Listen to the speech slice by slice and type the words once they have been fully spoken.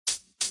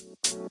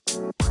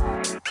All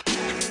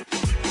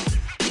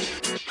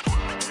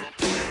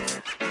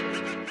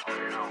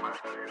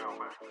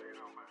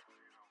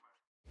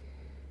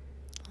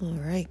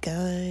right,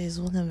 guys,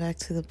 welcome back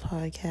to the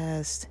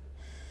podcast.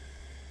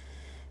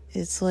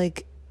 It's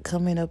like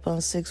coming up on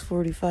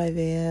 6:45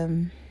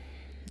 a.m.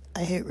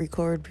 I hit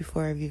record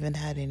before I've even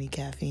had any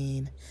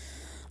caffeine.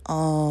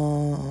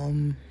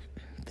 But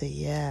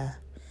yeah.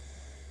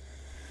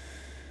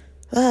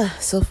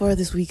 So far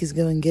this week is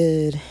going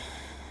good.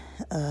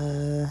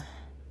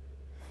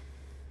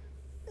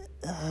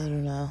 I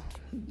don't know.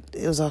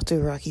 It was off to a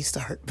rocky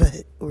start,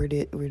 but we're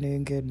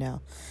doing good now.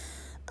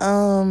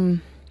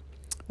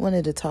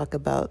 Wanted to talk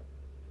about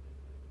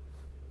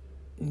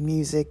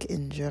music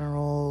in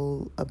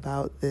general,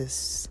 about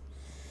this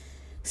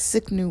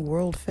Sick New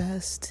World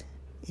Fest.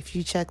 If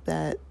you check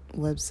that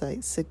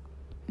website,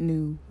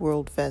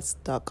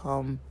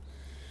 sicknewworldfest.com.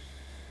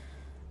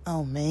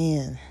 Oh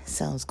man,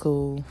 sounds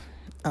cool.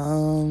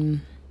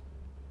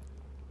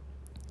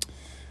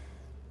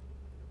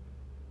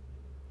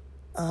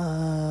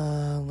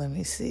 Let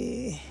me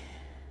see.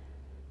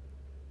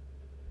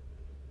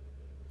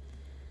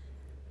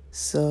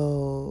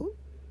 So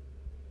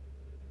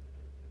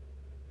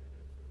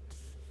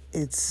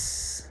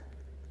it's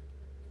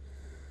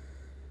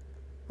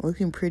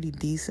looking pretty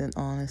decent,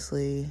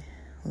 honestly.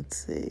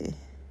 Let's see.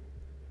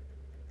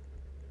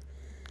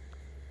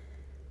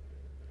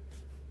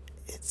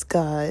 It's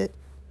got,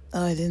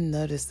 oh, I didn't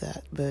notice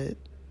that, but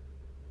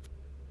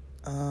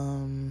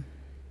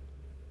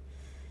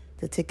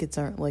the tickets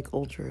aren't like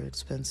ultra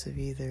expensive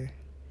either.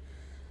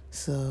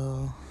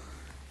 So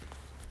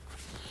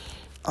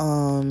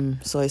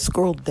I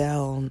scrolled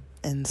down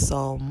and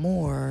saw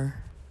more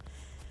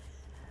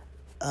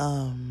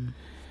and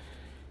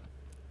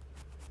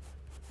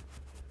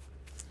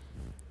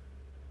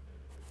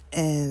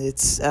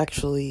it's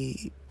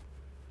actually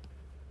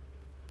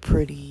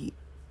pretty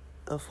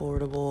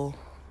affordable.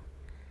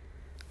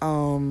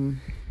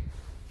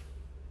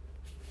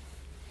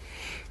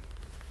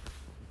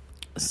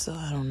 So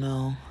I don't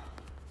know.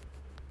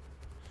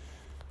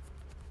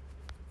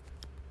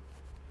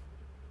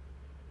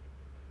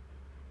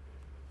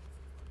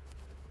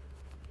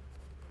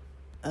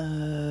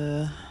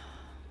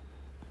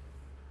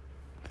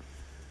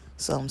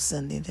 So I'm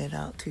sending it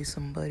out to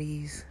some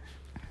buddies.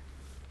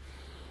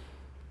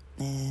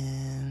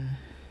 And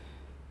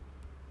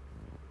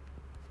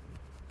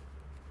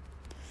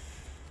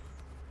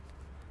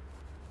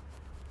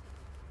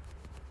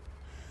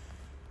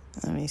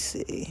let me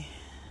see.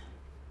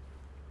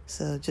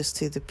 So just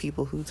to the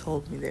people who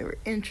told me they were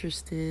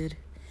interested,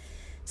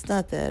 it's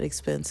not that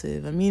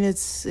expensive. I mean,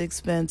 it's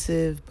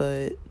expensive,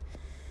 but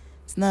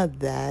it's not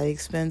that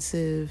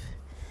expensive.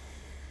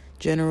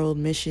 General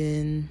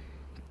admission,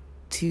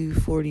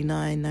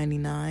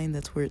 $249.99.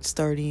 That's where it's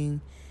starting.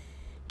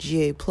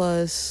 GA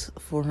Plus,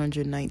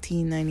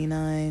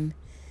 $419.99.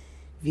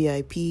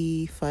 VIP,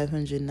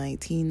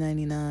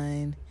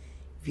 $519.99.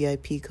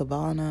 VIP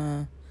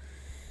Cabana.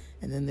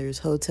 And then there's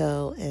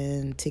hotel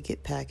and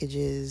ticket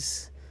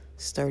packages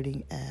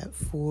starting at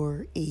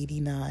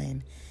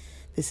 $489.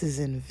 This is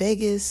in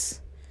Vegas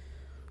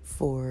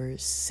for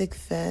Sick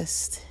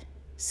Fest,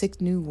 Sick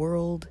New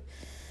World,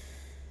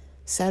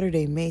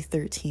 Saturday, May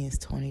 13th,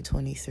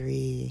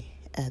 2023,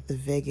 at the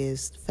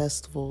Vegas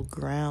Festival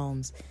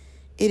grounds.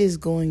 It is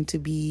going to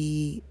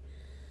be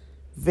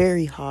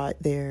very hot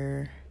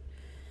there,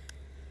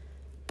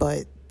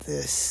 but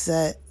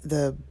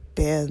the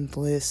band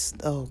list,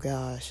 oh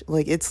gosh,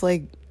 like it's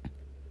like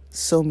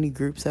so many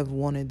groups I've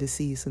wanted to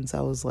see since I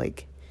was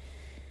like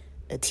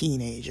a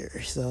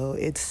teenager. So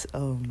it's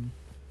all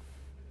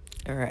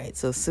right.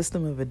 So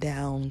System of a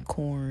Down,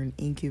 Korn,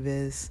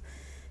 Incubus,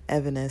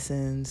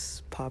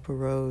 Evanescence, Papa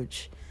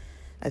Roach.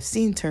 I've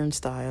seen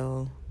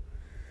Turnstile,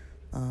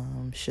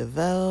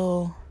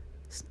 Chevelle,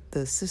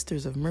 the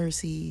Sisters of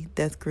Mercy,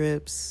 Death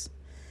Grips,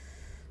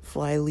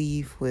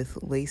 Flyleaf with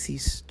Lacey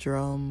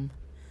Strum,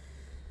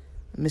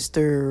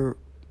 Mr.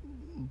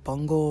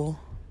 Bungle,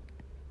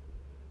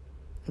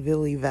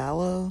 Billy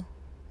Vallow.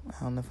 I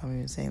don't know if I'm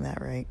even saying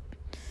that right.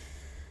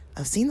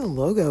 I've seen the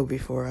logo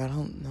before. I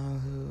don't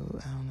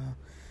know.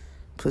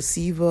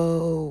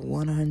 Placebo,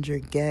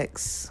 100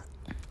 Gex,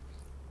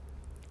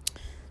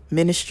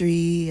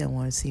 Ministry. I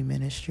want to see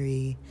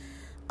Ministry.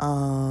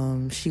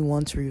 She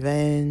Wants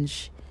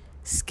Revenge,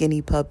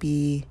 Skinny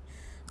Puppy,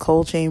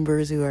 Coal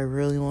Chambers, who I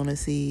really want to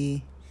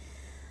see.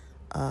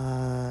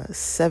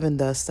 Seven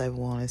Dust I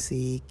want to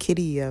see.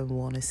 Kitty I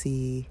want to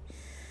see.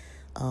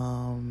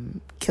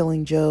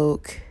 Killing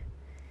Joke,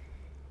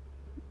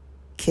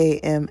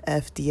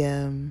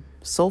 KMFDM,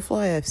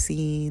 Soulfly I've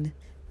seen.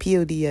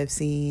 POD I've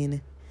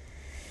seen.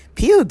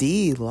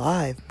 POD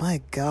live,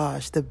 my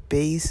gosh, the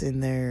bass in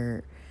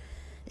their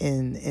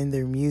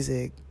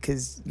music,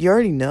 because you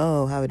already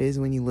know how it is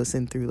when you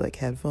listen through like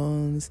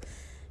headphones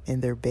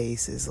and their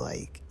bass is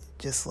like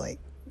just like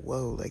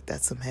whoa, like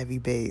that's some heavy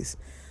bass.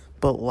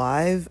 But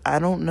live, I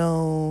don't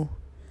know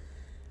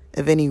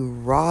of any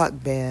rock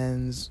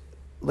bands,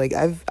 like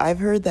I've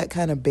heard that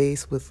kind of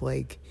bass with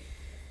like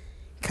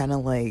kind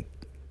of like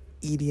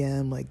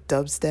EDM, like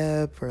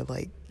dubstep, or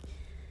like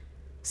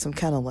some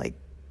kind of like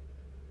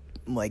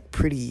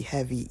pretty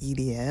heavy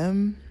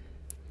EDM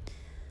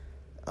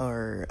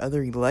or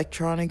other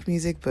electronic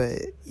music.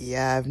 But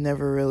yeah, I've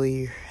never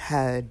really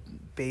had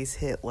bass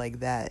hit like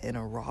that in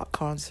a rock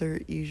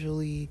concert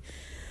usually.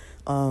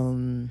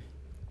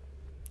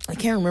 I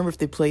can't remember if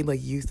they played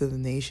like Youth of the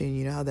Nation.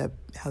 You know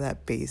how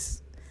that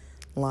bass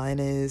line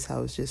is,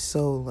 how it's just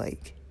so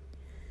like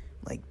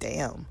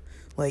damn,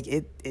 like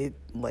it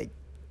like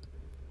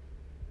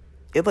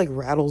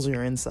rattles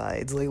your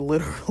insides, like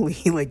literally.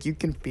 Like you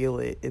can feel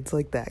it. It's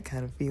like that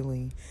kind of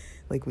feeling,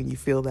 like when you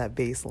feel that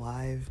bass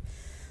live.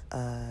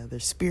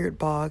 There's Spirit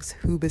Box,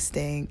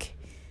 Hoobastank.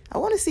 I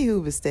want to see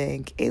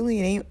Hoobastank.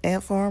 Alien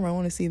Ant Farm, I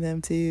want to see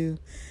them too.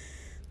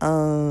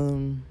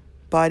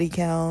 Body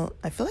Count.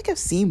 I feel like I've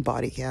seen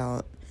Body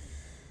Count.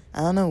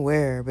 I don't know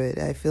where, but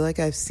I feel like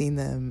I've seen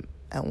them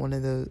at one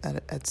of those,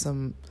 at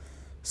some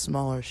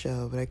smaller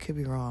show, but I could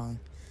be wrong.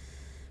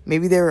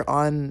 Maybe they were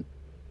on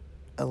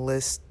a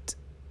list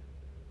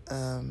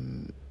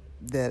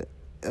that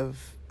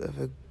of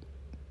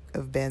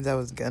bands I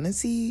was gonna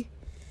see,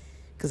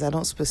 because I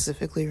don't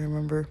specifically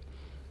remember.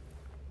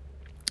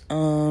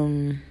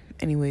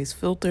 Anyways,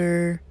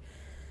 Filter,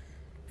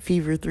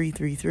 Fever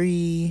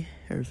 333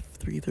 or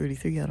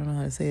 333, I don't know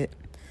how to say it.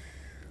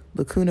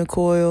 Lacuna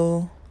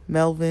Coil,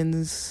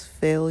 Melvin's,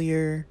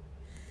 Failure,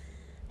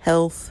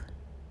 Health.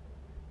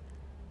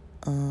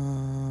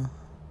 I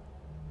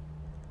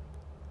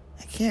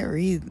can't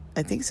read.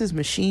 I think it says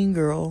Machine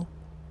Girl.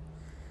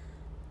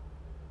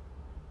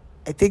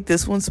 I think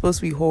this one's supposed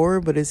to be horror,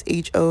 but it's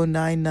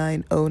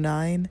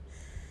HO9909.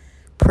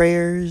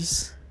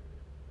 Prayers.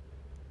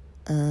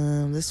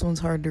 This one's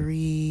hard to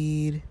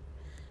read.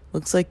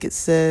 Looks like it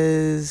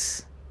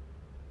says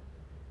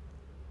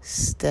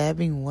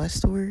Stabbing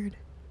Westward.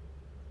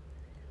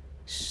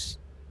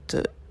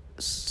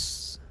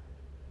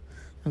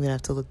 I'm gonna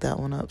have to look that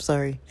one up.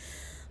 Sorry.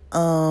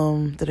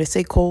 Did I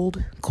say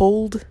Cold?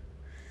 Cold.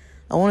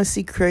 I want to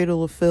see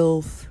Cradle of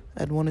Filth.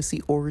 I'd want to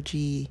see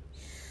Orgy.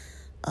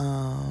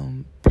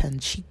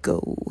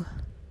 Panchico.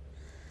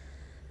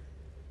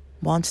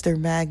 Monster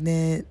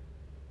Magnet.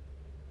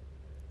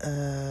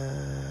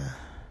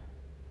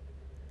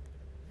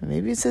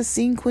 Maybe it says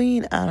Scene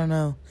Queen. I don't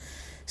know.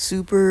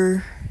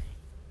 Super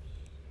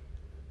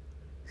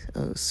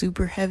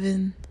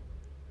Heaven.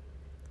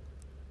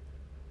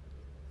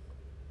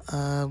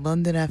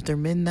 London After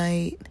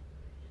Midnight.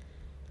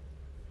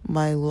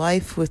 My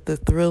Life with the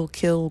Thrill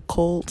Kill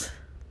Cult.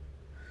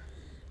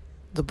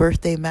 The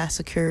Birthday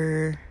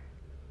Massacre.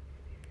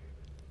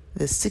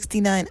 The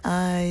 69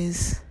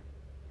 Eyes.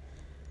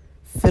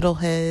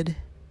 Fiddlehead.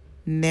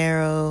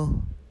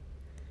 Narrow.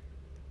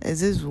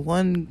 Is this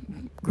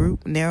one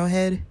group?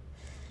 Narrowhead.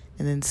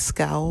 And then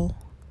Scowl.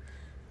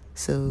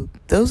 So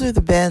those are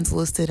the bands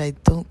listed. I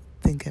don't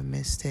think I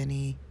missed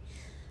any.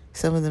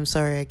 Some of them,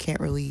 sorry, I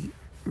can't really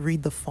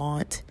read the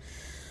font.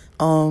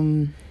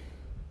 But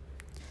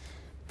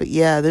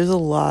yeah, there's a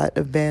lot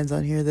of bands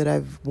on here that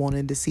I've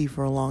wanted to see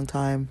for a long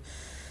time.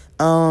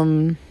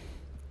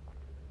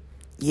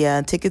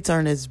 Yeah, tickets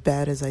aren't as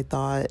bad as I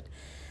thought.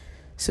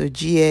 So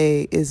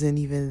GA isn't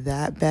even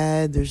that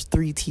bad. There's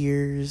 3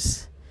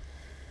 tiers.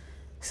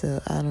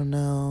 So I don't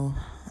know.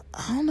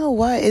 I don't know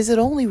why. Is it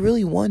only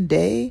really one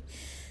day?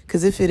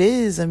 Because if it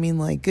is, I mean,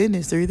 like,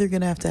 goodness, they're either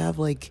going to have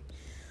like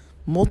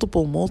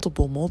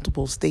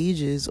multiple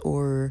stages,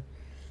 or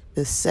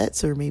the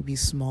sets are maybe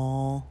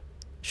small,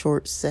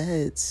 short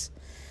sets.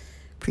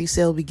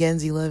 Pre-sale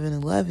begins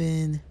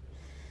 11/11.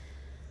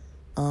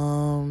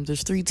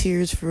 There's 3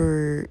 tiers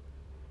for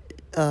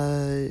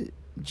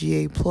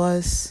GA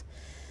Plus.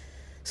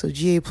 So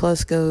GA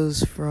Plus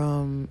goes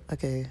from,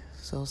 okay,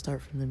 so I'll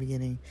start from the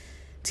beginning.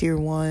 Tier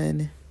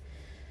 1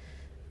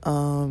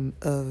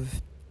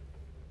 of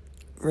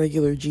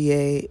regular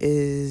GA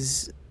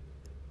is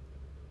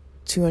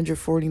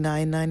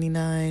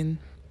 $249.99,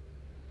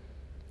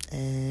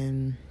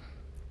 and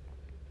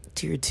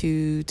tier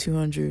 2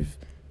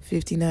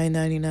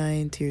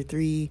 $259.99, tier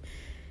 3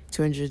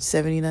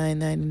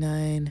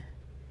 $279.99.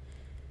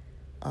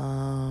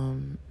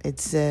 It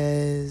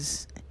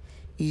says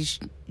each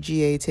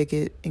GA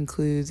ticket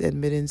includes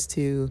admittance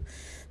to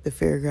the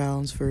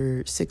fairgrounds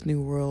for Sick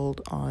New World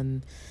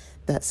on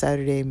that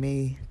Saturday,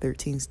 May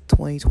 13th,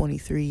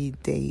 2023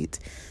 date,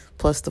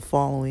 plus the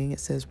following. It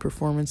says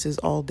performances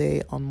all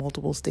day on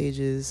multiple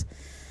stages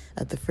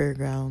at the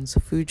fairgrounds,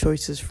 food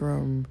choices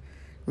from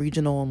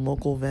regional and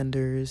local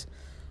vendors,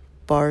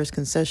 bars,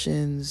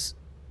 concessions,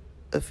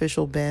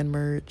 official band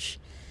merch,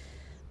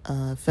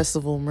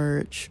 festival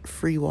merch,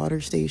 free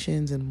water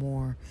stations, and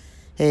more.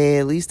 Hey,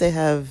 at least they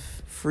have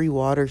free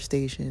water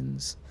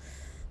stations.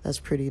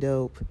 That's pretty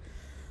dope.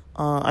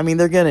 I mean,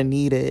 they're gonna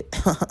need it.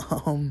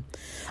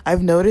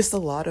 I've noticed a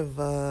lot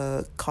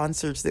of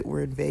concerts that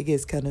were in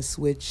Vegas kind of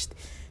switched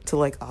to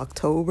like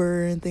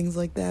October and things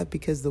like that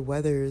because the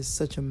weather is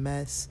such a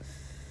mess.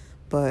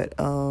 But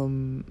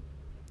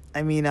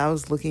I mean, I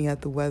was looking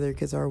at the weather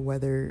because our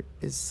weather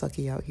is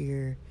sucky out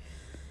here.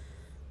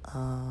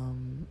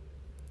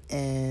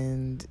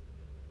 And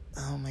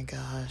my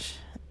gosh.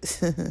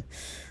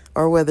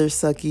 Our weather's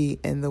sucky,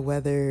 and the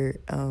weather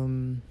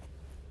in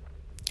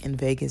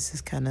Vegas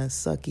is kind of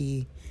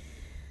sucky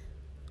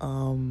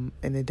in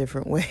a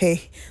different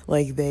way.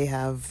 Like, they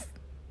have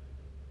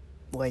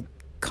like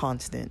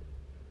constant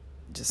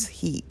just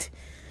heat.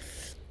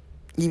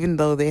 Even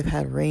though they've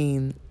had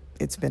rain,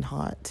 it's been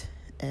hot.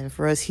 And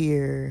for us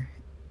here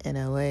in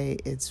LA,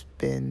 it's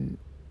been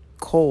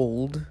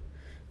cold.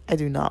 I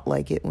do not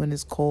like it when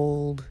it's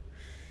cold.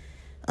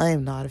 I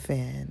am not a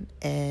fan.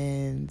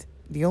 And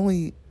the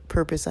only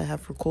purpose I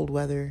have for cold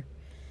weather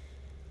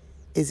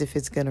is if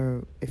it's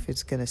gonna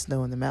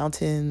snow in the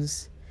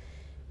mountains.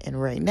 And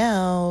right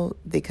now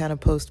they kind of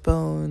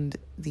postponed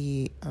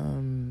the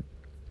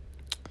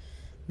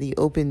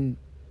opening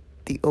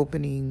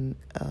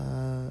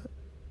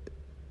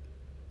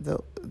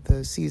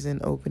the season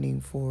opening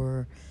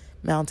for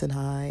Mountain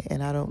High,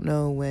 and I don't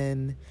know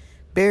when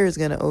Bear is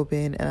going to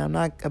open, and I'm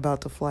not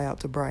about to fly out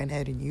to Bryan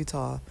Head in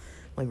Utah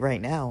like right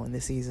now in the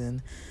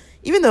season,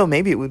 even though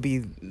maybe it would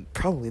be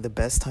probably the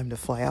best time to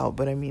fly out.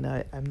 But I mean,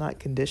 I'm not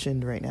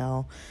conditioned right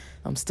now.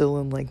 I'm still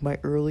in like my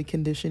early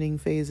conditioning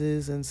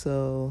phases, and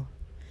so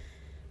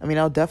I mean,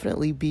 I'll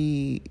definitely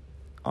be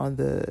on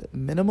the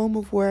minimum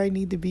of where I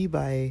need to be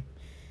by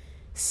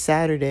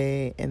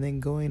Saturday, and then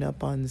going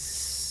up on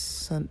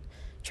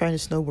trying to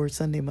snowboard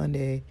Sunday,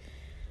 Monday.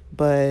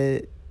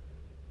 But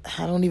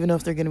I don't even know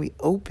if they're going to be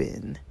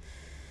open.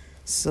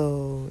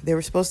 So they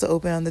were supposed to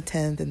open on the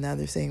 10th, and now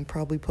they're saying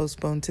probably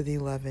postponed to the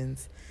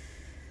 11th.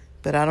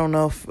 But I don't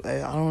know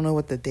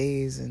what the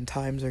days and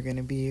times are going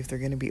to be, if they're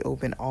going to be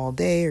open all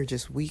day or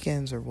just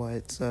weekends or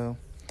what. So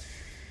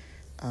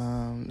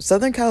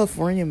Southern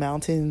California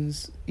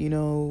mountains,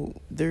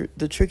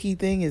 the tricky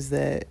thing is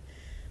that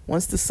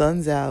once the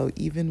sun's out,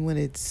 even when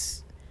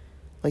it's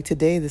like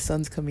today, the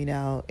sun's coming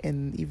out,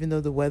 and even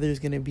though the weather is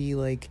going to be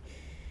like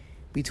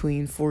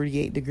between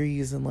 48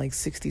 degrees and like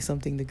 60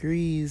 something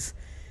degrees,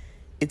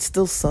 it's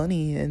still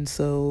sunny. And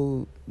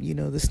so,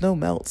 the snow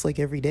melts like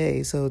every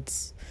day. So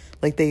it's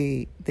like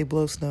they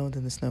blow snow and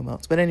then the snow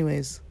melts. But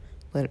anyways,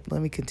 let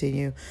me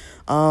continue.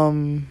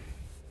 Did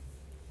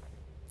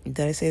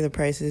I say the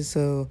prices?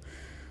 So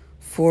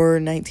for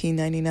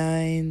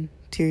 $19.99,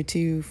 tier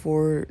 2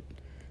 for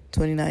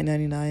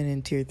 $29.99,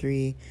 and tier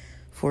 3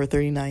 for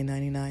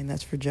 $39.99.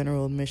 That's for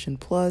general admission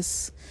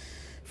plus.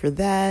 For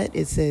that,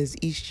 it says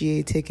each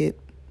GA ticket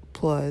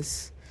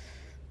plus.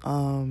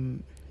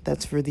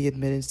 That's for the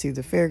admittance to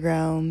the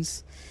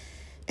fairgrounds.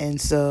 And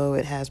so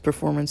it has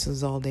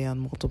performances all day on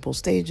multiple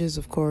stages,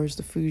 of course,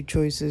 the food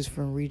choices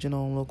from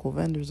regional and local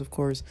vendors, of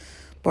course,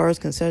 bars,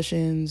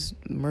 concessions,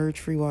 merch,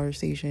 free water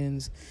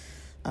stations,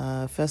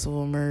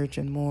 festival merch,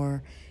 and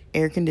more.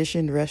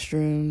 Air-conditioned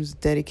restrooms,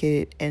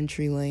 dedicated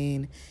entry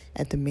lane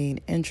at the main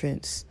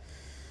entrance.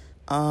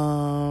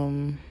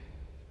 All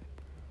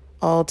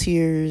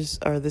tiers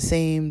are the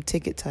same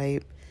ticket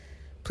type.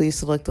 Please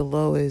select the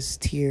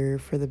lowest tier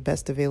for the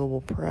best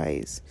available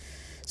price.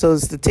 So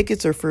the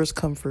tickets are first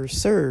come, first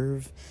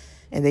serve,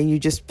 and then you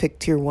just pick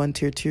tier 1,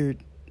 tier 2,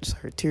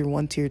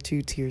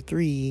 tier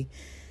 3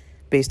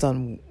 based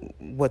on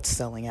what's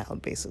selling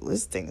out, basically.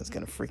 This thing is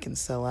going to freaking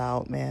sell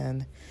out,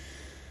 man.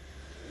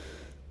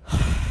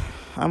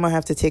 I'm going to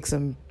have to take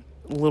some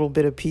little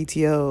bit of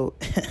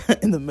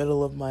PTO in the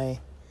middle of my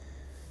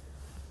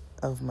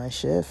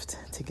shift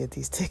to get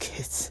these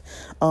tickets.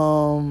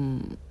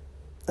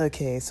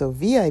 Okay, so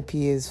VIP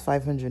is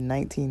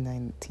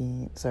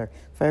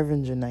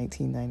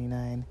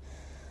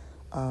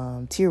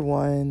 $519.99. Tier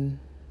 1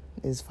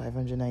 is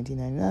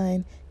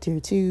 $519.99.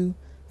 Tier 2,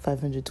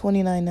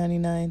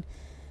 $529.99.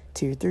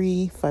 Tier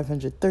 3,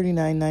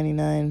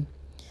 $539.99.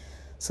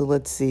 So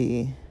let's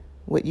see.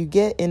 What you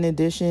get in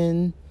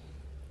addition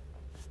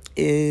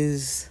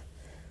is,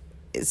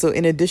 so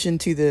in addition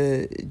to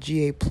the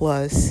GA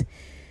Plus,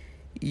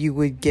 you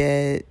would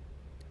get,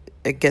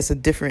 I guess, a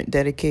different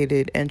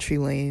dedicated entry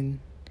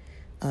lane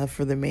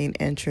for the main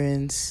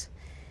entrance,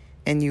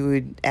 and you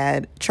would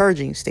add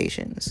charging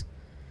stations.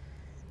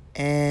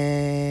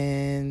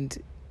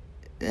 And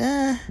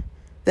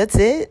that's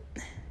it.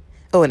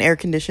 Oh, and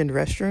air-conditioned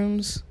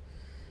restrooms.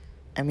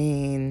 I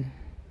mean,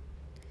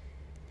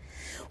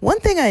 one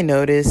thing I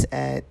notice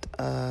at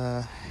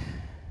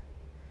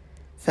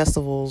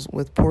festivals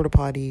with porta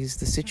potties,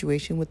 the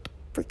situation with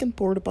freaking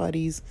porta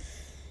potties,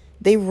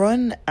 they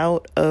run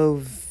out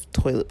of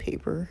toilet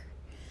paper.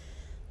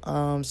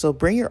 So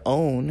bring your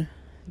own.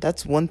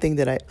 That's one thing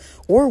that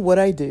what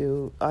I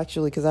do,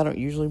 actually, because I don't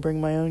usually bring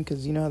my own,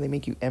 because you know how they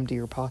make you empty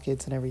your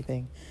pockets and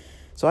everything.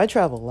 So I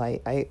travel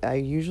light. I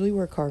usually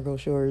wear cargo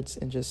shorts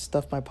and just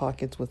stuff my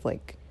pockets with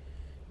like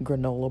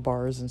granola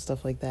bars and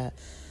stuff like that.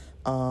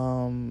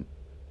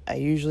 I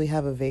usually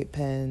have a vape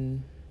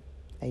pen.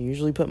 I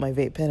usually put my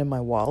vape pen in my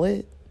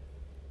wallet.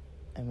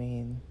 I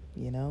mean,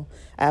 I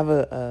have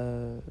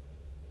a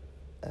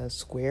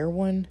square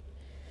one,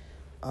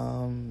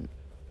 the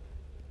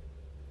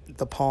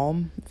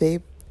Palm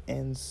vape,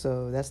 and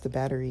so that's the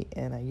battery,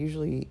 and I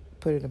usually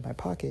put it in my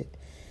pocket.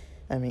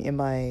 I mean, in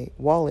my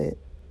wallet,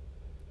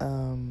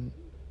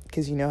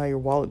 because you know how your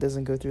wallet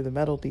doesn't go through the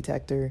metal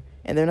detector,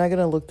 and they're not going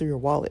to look through your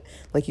wallet.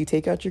 Like, you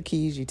take out your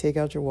keys, you take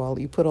out your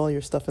wallet, you put all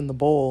your stuff in the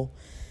bowl,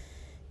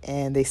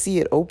 and they see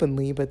it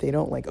openly, but they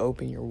don't like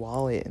open your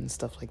wallet and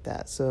stuff like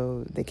that,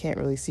 so they can't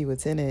really see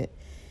what's in it.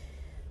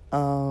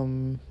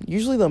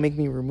 Usually they'll make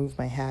me remove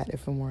my hat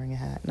if I'm wearing a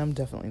hat, and I'm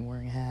definitely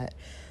wearing a hat.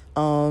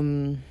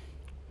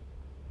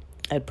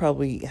 I'd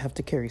probably have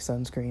to carry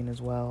sunscreen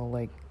as well.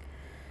 Like,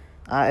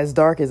 as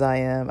dark as I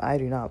am, I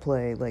do not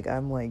play. Like,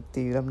 I'm like,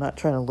 dude, I'm not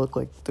trying to look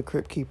like the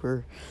Crypt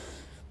Keeper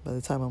by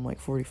the time I'm like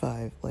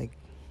 45. Like,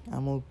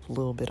 I'm a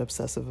little bit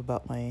obsessive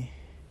about my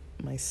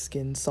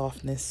skin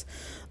softness.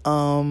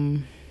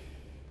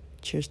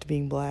 Cheers to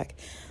being black.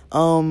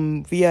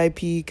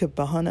 VIP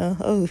Cabana.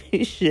 Oh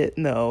shit,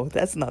 no,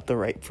 that's not the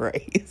right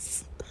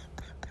price.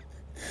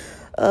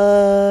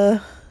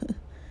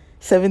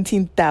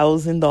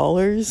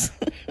 $17,000.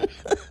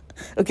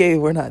 Okay,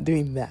 we're not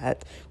doing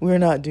that. We're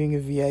not doing a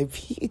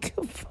VIP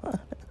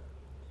Cabana.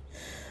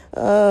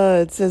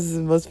 It says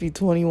it must be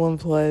 21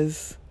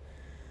 plus.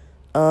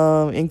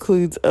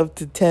 Includes up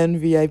to 10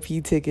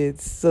 VIP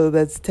tickets, so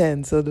that's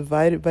 10. So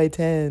divided by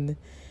 10,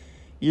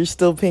 you're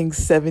still paying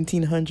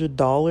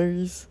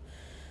 $1,700.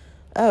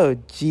 Oh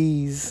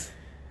geez.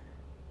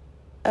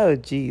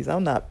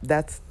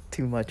 That's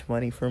too much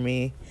money for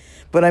me.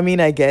 But I mean,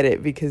 I get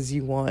it because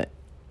you want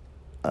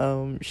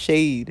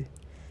shade.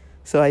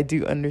 So I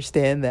do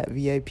understand that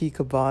VIP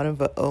Cabana,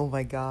 but oh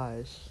my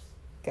gosh,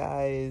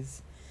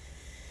 guys.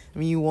 I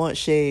mean, you want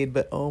shade,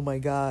 but oh my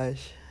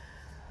gosh.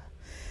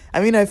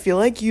 I mean, I feel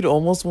like you'd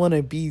almost want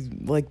to be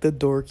like the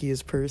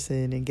dorkiest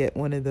person and get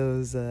one of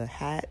those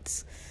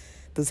hats.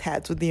 Those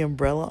hats with the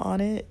umbrella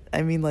on it.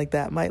 I mean, like,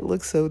 that might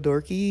look so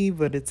dorky,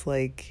 but it's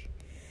like,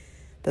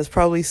 that's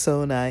probably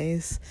so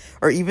nice.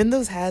 Or even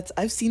those hats.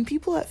 I've seen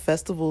people at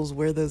festivals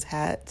wear those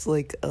hats.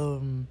 Like,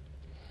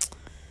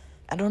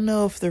 I don't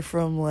know if they're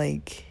from,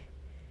 like,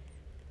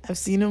 I've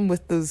seen them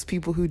with those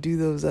people who do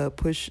those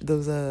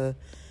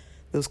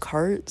those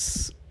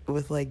carts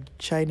with like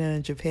China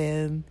and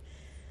Japan.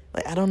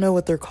 Like, I don't know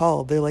what they're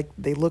called. They're like,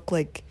 they look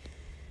like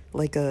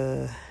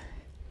a,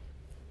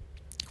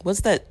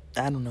 what's that?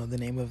 I don't know the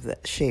name of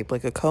that shape.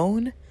 Like a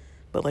cone,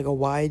 but like a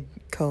wide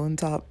cone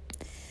top.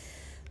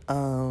 I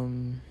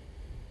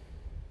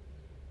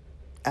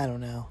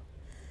don't know.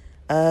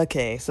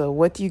 Okay, so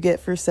what do you get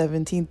for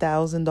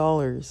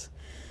 $17,000?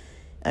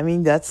 I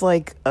mean, that's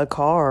like a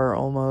car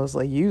almost,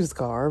 like used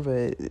car,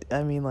 but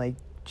I mean, like,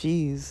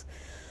 geez.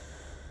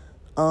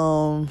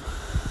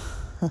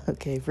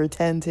 Okay, for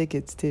 10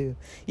 tickets too.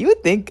 You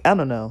would think, I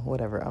don't know,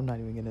 whatever. I'm not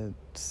even gonna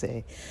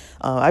say.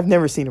 I've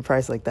never seen a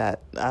price like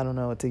that. I don't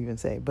know what to even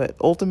say. But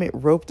ultimate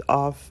roped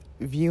off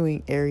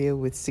viewing area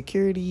with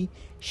security,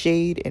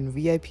 shade, and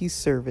VIP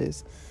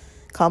service.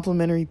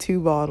 Complimentary 2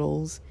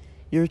 bottles.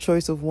 Your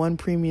choice of 1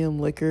 premium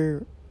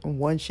liquor,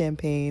 1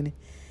 champagne.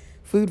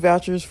 Food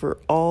vouchers for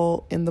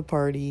all in the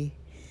party.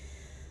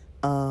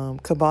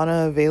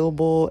 Cabana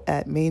available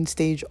at main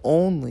stage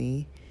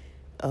only.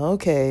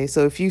 Okay,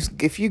 so if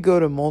you go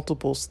to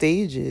multiple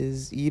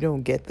stages, you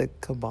don't get the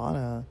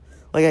Cabana.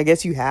 Like, I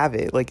guess you have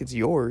it, like it's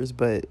yours,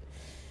 but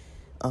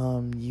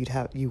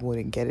you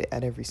wouldn't get it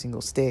at every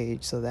single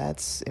stage. So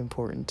that's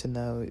important to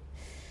note.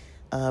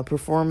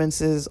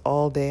 Performances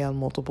all day on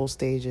multiple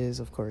stages,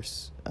 of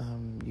course.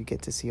 You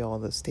get to see all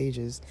the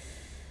stages.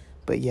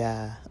 But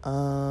yeah,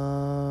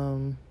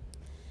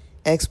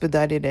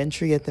 expedited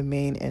entry at the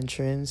main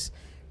entrance.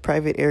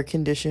 Private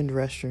air-conditioned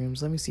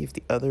restrooms. Let me see if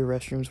the other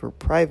restrooms were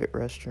private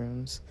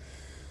restrooms.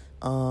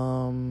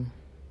 No.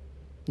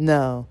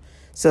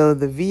 So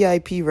the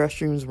VIP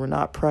restrooms were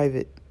not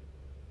private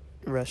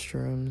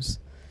restrooms.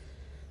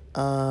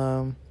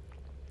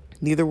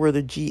 Neither were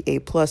the GA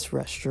Plus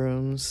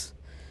restrooms.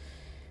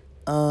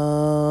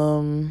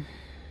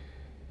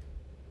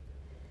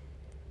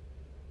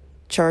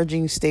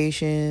 Charging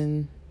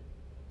station.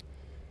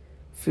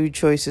 Food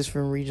choices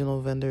from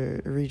regional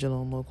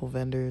and local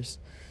vendors.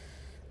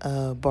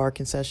 Bar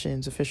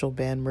concessions, official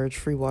band merch,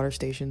 free water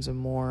stations, and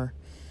more.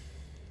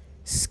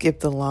 Skip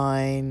the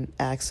line,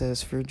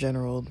 access for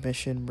general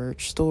admission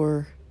merch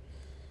store.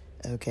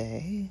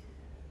 Okay.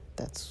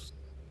 That's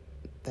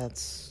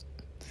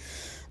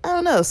I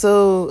don't know.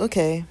 So,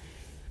 okay.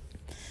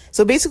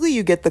 So basically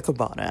you get the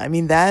Cabana. I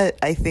mean, that,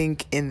 I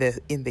think, in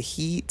the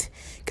heat,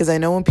 because I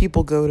know when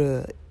people go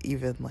to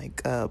even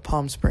like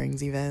Palm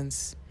Springs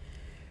events,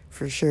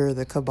 for sure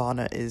the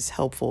Cabana is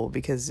helpful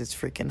because it's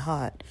freaking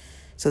hot.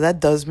 So that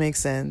does make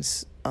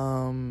sense.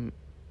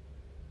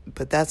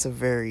 But that's a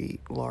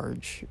very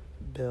large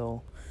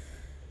bill.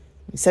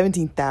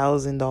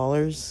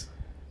 $17,000.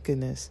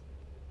 Goodness.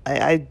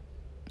 I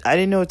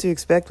didn't know what to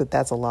expect, but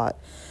that's a lot.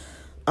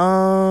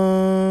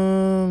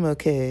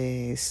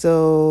 Okay.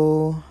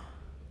 So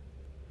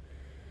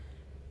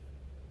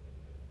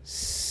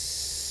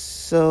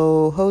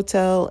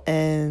hotel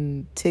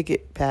and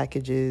ticket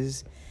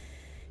packages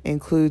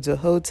includes a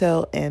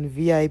hotel and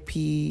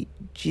VIP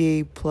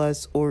GA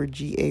Plus or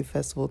GA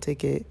Festival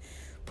ticket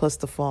plus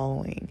the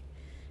following.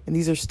 And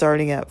these are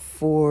starting at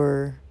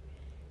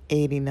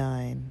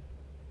 $489.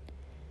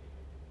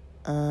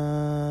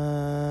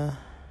 Wow.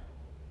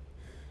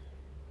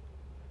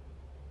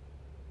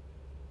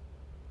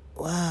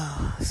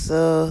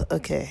 So,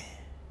 okay.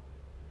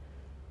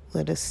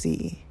 Let us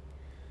see.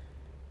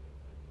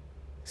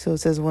 So it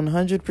says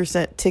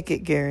 100%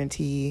 ticket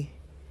guarantee.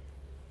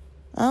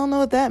 I don't know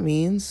what that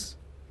means.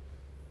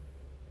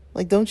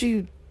 Like, don't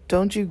you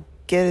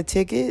get a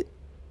ticket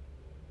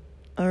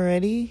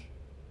already?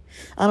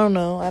 I don't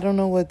know. I don't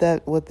know what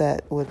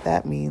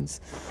that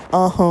means.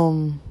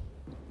 And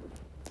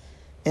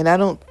I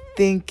don't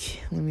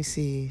think, let me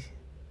see.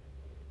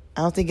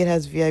 I don't think it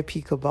has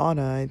VIP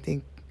Cabana. I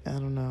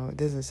don't know. It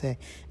doesn't say.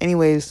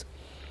 Anyways,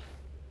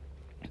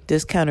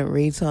 discounted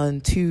rates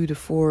on 2 to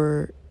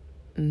 4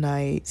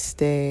 night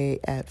stay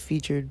at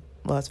featured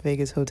Las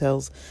Vegas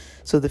hotels.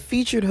 So the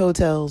featured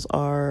hotels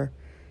are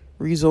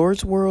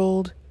Resorts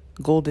World,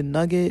 Golden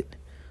Nugget,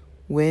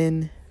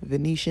 Wynn,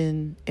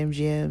 Venetian,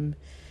 MGM,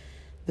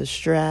 The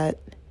Strat,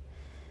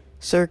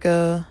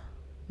 Circa,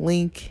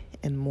 Link,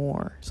 and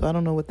more. So I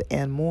don't know what the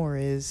and more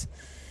is.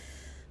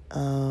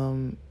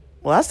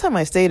 Last time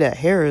I stayed at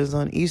Harrah's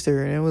on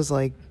Easter, and it was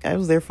like, I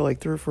was there for like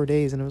 3 or 4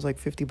 days, and it was like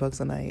 $50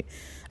 a night.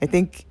 I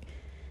think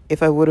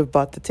if I would have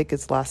bought the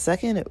tickets last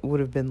second, it would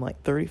have been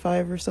like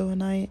 $35 or so a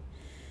night.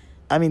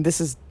 I mean,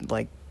 this is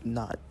like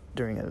not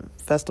during a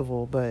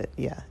festival, but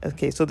yeah.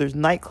 Okay, so there's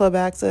nightclub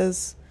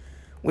access.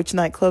 Which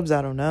nightclubs,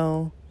 I don't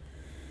know.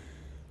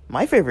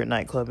 My favorite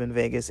nightclub in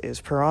Vegas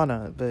is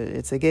Piranha, but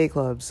it's a gay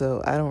club,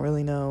 so I don't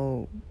really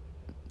know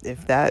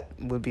if that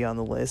would be on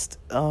the list.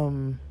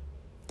 And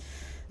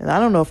I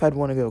don't know if I'd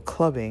want to go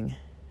clubbing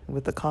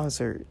with the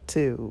concert,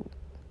 too.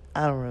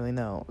 I don't really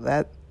know.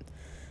 That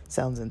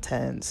sounds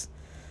intense.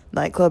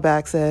 Nightclub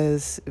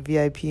access,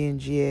 VIP and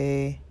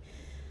GA,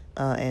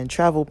 and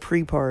travel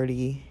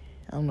pre-party.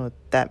 I don't know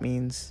what that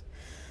means.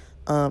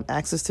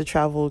 Access to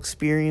travel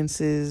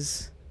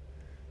experiences,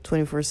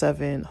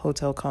 24/7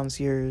 hotel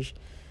concierge.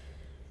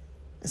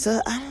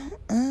 So,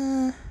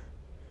 I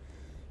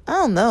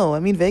don't know. I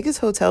mean, Vegas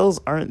hotels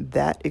aren't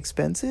that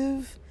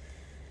expensive.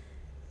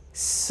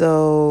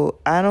 So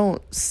I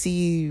don't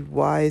see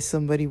why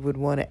somebody would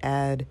want to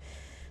add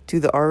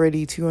to the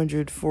already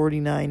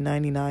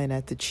 $249.99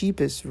 at the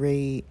cheapest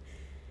rate.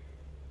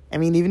 I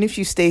mean, even if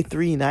you stay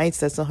 3 nights,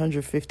 that's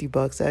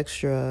 $150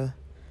 extra.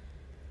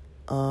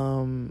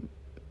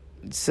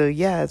 So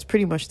yeah, it's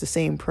pretty much the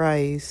same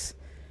price,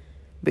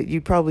 but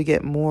you'd probably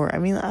get more. I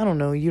mean, I don't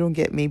know. You don't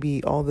get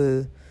maybe all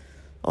this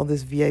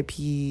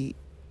VIP,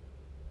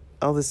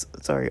 all this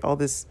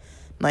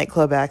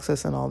nightclub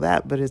access and all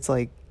that, but it's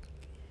like,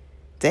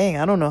 dang,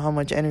 I don't know how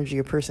much energy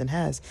a person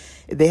has.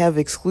 They have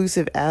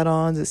exclusive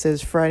add-ons. It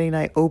says Friday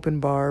night open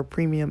bar,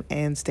 premium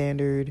and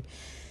standard,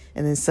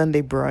 and then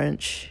Sunday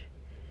brunch.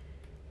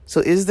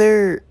 So is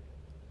there...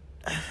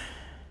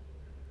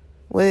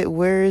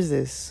 Where is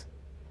this?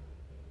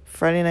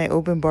 Friday night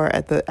open bar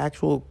at the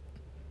actual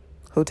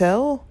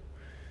hotel?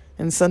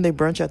 And Sunday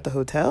brunch at the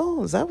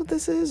hotel? Is that what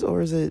this is?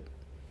 Or is it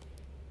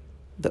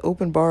the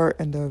open bar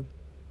and the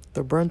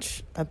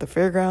brunch at the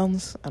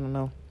fairgrounds? I don't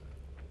know.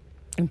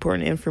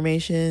 Important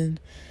information.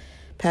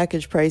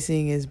 Package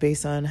pricing is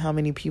based on how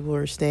many people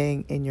are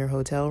staying in your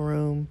hotel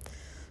room.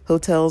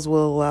 Hotels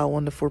will allow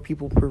 1 to 4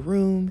 people per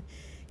room.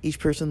 Each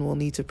person will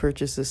need to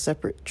purchase a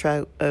separate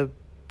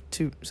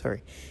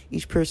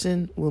Each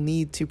person will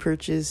need to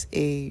purchase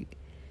a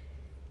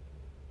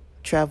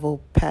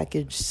travel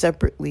package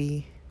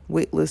separately.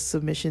 Waitlist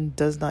submission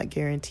does not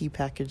guarantee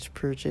package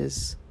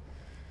purchase.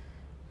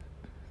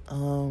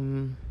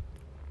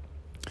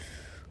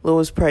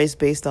 Lowest price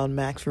based on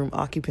max room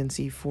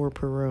occupancy, 4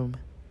 per room.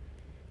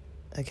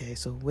 Okay,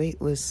 so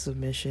waitlist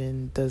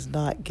submission does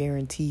not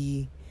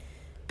guarantee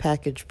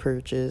package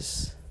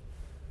purchase.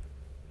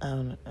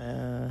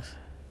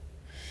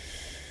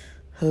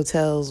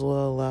 Hotels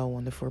will allow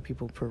 1 to 4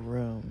 people per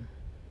room.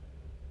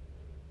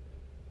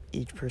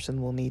 Each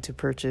person will need to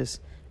purchase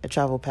a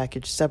travel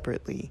package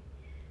separately.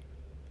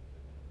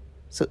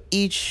 So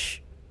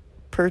each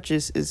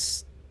purchase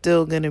is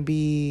still going to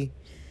be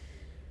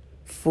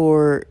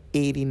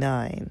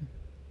 $489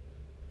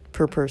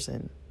 per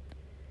person.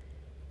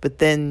 But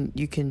then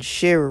you can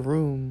share a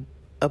room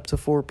up to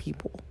 4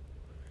 people.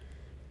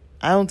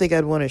 I don't think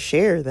I'd want to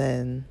share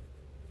then.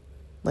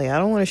 Like, I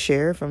don't want to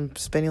share if I'm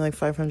spending like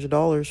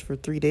 $500 for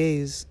 3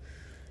 days.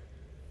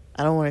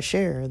 I don't want to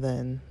share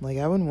then. Like,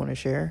 I wouldn't want to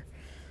share.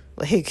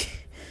 Like,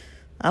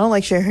 I don't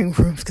like sharing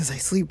rooms because I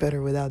sleep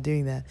better without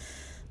doing that.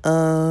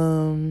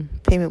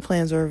 Payment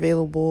plans are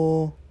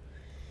available.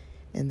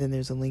 And then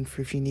there's a link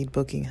for if you need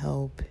booking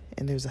help.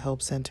 And there's a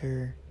help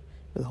center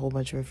with a whole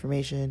bunch of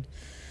information.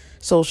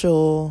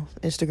 Social,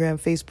 Instagram,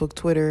 Facebook,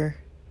 Twitter.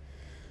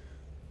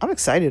 I'm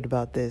excited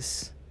about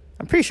this.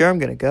 I'm pretty sure I'm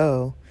going to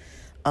go.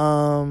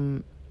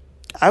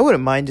 I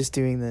wouldn't mind just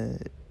doing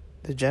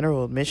the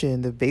general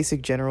admission, the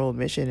basic general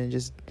admission, and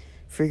just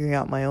figuring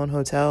out my own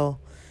hotel.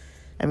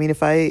 I mean,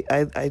 if I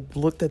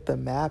looked at the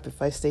map,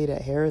 if I stayed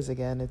at Harrah's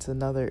again, I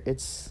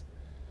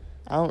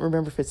don't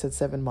remember if it said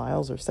 7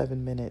 miles or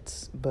 7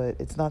 minutes, but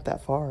it's not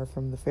that far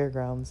from the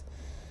fairgrounds.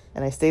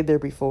 And I stayed there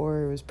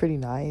before. It was pretty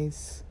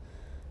nice.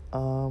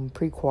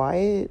 pretty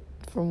quiet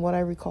from what I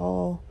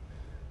recall.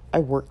 I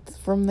worked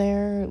from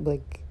there,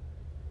 like,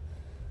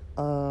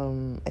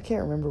 I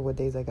can't remember what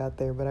days I got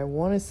there, but I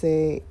want to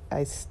say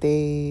I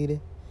stayed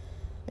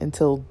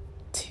until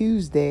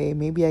Tuesday.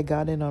 Maybe I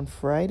got in on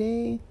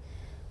Friday.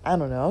 I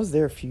don't know. I was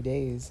there a few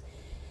days.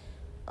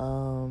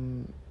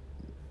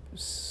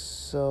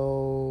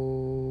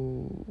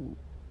 So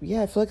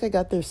yeah, I feel like I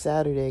got there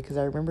Saturday because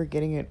I remember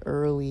getting it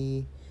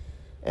early.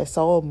 I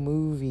saw a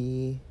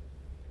movie.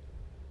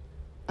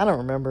 I don't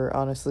remember,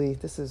 honestly.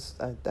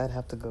 I'd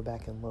have to go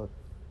back and look.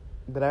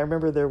 But I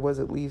remember there was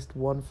at least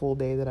one full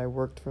day that I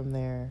worked from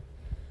there.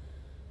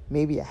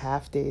 Maybe a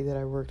half day that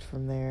I worked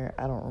from there.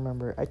 I don't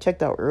remember. I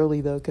checked out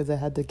early, though, because I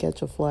had to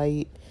catch a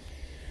flight.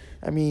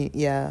 I mean,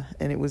 yeah,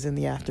 and it was in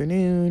the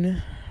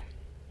afternoon.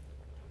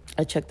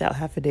 I checked out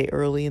half a day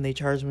early, and they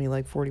charged me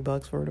like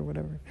 $40 for it or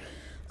whatever.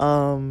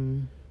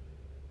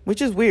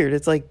 Which is weird.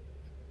 It's like,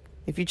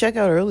 if you check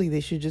out early, they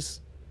should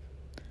just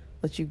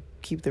let you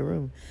keep the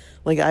room.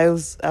 Like, I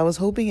was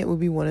hoping it would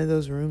be one of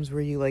those rooms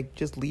where you, like,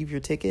 just leave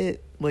your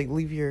ticket, like,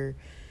 leave your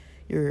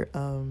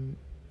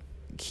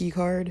key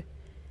card,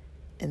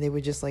 and they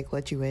would just, like,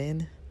 let you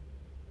in.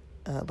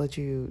 I don't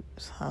know.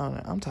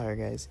 I'm tired,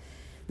 guys.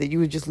 That you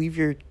would just leave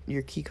your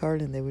key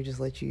card, and they would just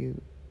let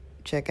you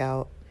check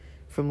out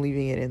from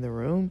leaving it in the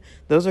room.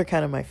 Those are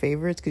kind of my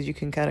favorites, because you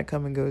can kind of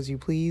come and go as you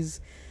please.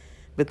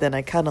 But then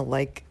I kind of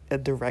like a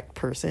direct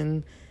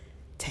person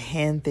to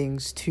hand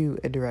things to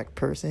a direct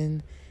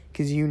person,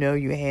 because you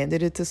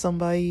handed it to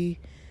somebody.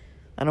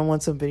 I don't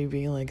want somebody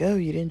being like, oh,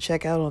 you didn't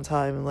check out on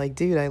time. And like,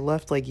 dude, I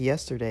left like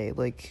yesterday.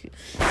 Like,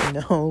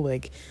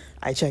 like,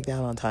 I checked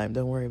out on time.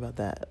 Don't worry about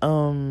that. I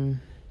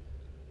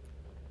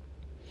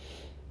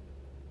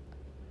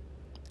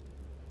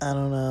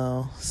don't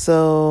know.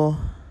 So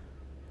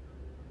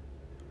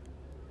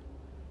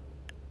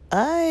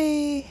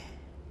I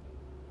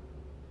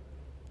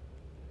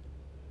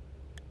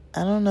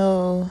don't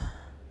know.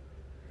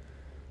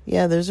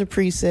 Yeah, there's a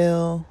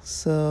pre-sale,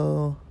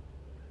 so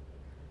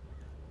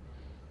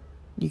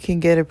you can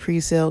get a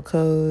pre-sale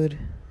code,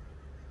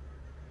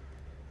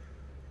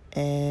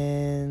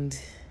 and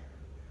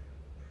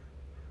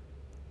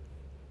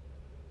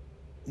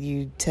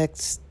you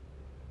text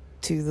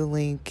to the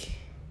link,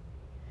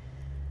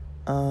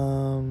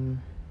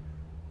 and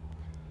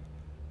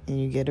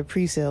you get a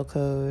pre-sale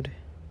code,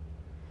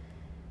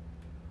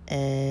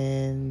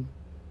 and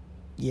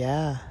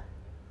yeah,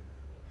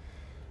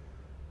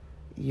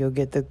 you'll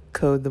get the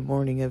code the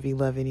morning of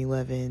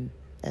 11/11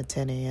 at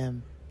 10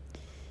 a.m.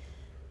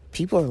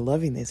 People are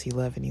loving this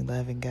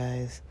 11/11,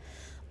 guys.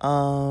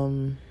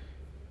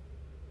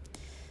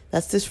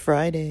 That's this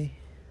Friday.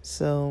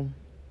 So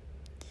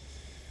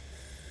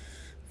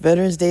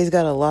Veterans Day's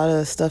got a lot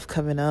of stuff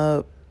coming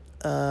up.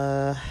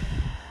 My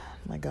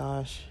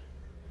gosh.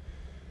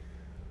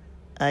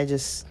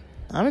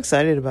 I'm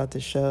excited about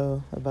this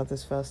show, about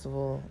this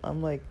festival.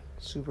 I'm like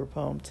super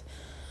pumped.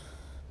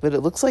 But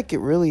it looks like it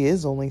really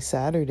is only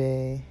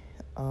Saturday.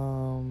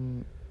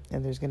 And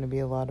there's going to be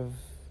a lot of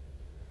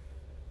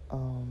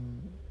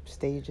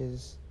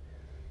stages.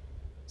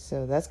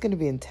 So that's going to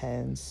be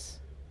intense.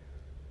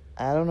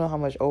 I don't know how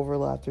much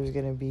overlap there's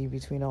going to be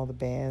between all the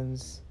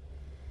bands.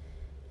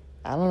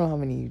 I don't know how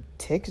many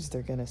tickets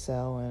they're going to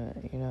sell,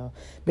 and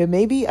But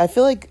maybe, I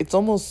feel like it's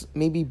almost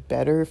maybe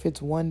better if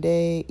it's one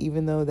day,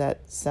 even though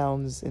that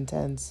sounds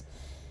intense.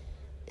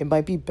 It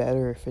might be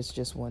better if it's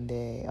just one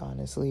day,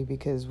 honestly,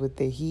 because with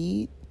the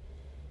heat,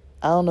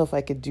 I don't know if I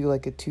could do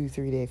like a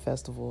 2-3 day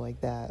festival like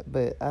that,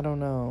 but I don't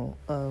know.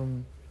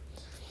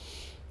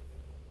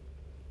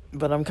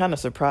 But I'm kind of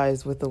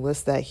surprised with the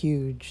list that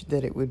huge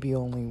that it would be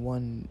only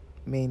one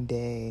main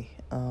day.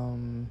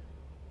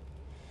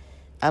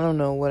 I don't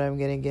know what I'm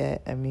going to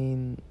get. I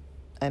mean,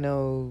 I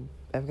know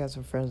I've got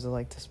some friends that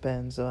like to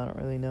spend, so I don't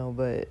really know,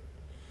 but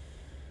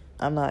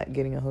I'm not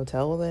getting a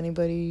hotel with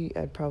anybody.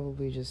 I'd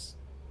probably just,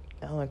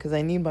 I don't know, because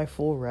I need my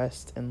full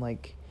rest, and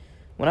like,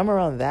 when I'm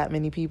around that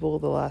many people,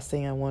 the last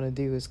thing I want to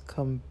do is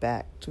come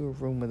back to a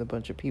room with a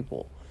bunch of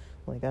people.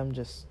 Like, no,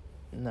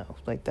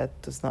 like,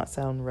 that does not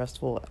sound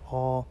restful at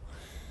all.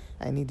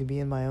 I need to be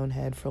in my own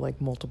head for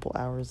like multiple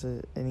hours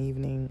an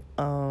evening.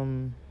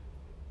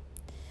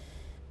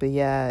 But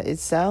yeah, it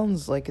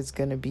sounds like it's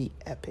gonna be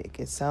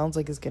epic. It sounds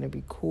like it's gonna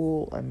be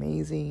cool,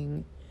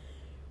 amazing,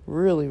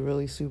 really,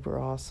 really super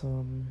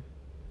awesome.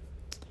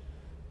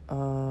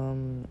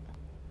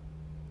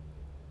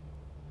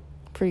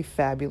 Pretty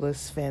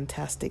fabulous,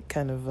 fantastic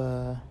kind of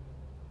a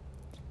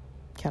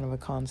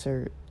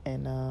concert,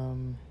 and I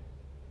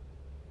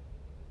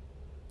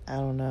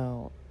don't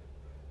know.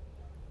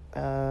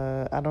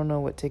 I don't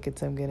know what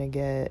tickets I'm gonna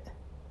get.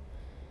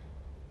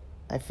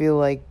 I feel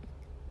like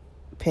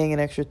paying an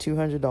extra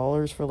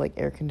 $200 for like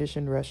air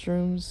conditioned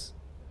restrooms,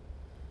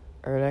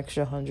 or an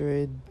extra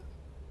 $100.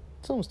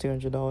 It's almost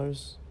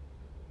 $200.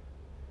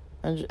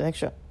 An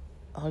extra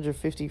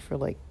 $150 for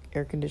like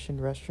air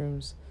conditioned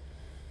restrooms.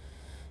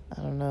 I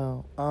don't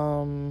know.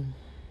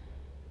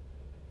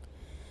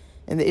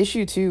 And the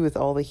issue too with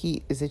all the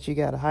heat is that you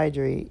gotta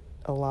hydrate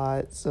a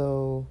lot.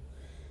 So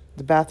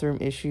the bathroom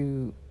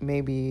issue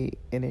may be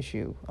an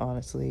issue,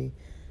 honestly,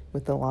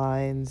 with the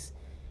lines.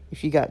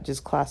 If you got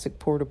just classic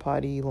porta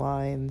potty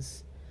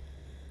lines,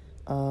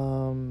 I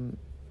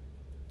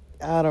don't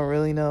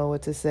really know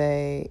what to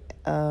say.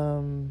 But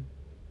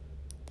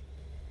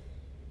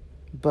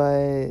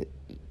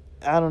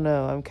I don't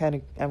know.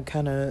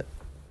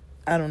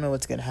 I don't know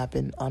what's gonna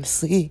happen,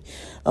 honestly.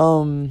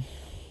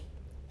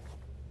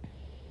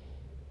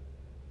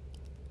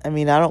 I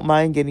mean, I don't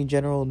mind getting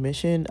general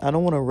admission. I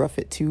don't want to rough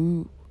it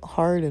too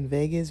hard in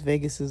Vegas.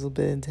 Vegas is a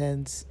bit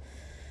intense.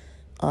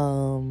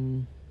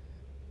 I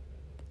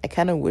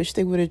kind of wish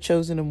they would have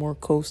chosen a more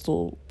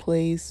coastal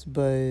place,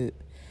 but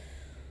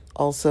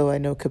also I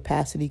know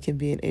capacity can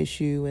be an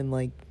issue in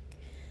like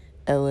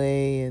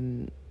LA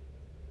and,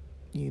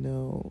 you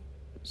know,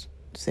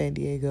 San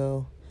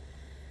Diego.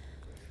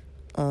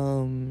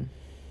 And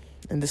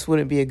this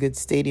wouldn't be a good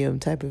stadium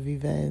type of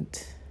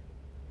event.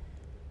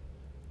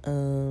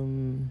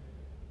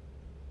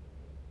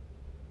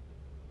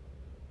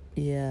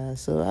 Yeah,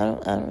 so I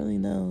don't really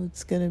know.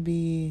 It's gonna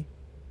be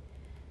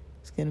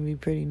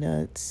pretty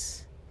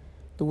nuts.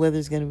 The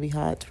weather's gonna be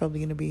hot. It's probably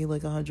gonna be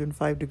like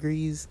 105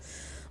 degrees.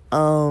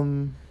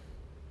 I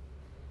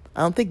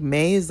don't think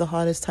May is the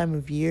hottest time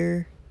of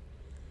year,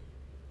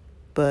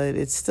 but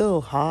it's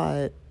still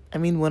hot. I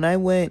mean, when I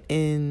went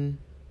in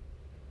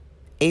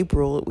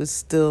April, it was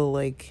still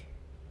like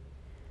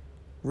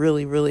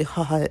really, really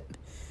hot.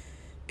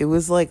 It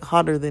was like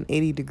hotter than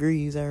 80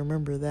 degrees. I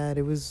remember that.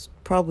 It was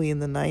probably in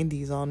the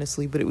 90s,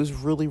 honestly, but it was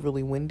really,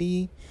 really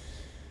windy.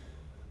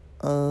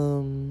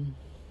 So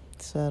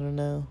I don't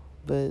know,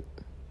 but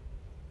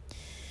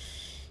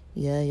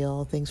yeah,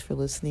 y'all, thanks for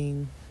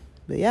listening.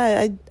 But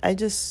yeah, I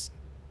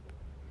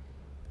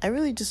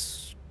really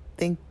just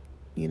think,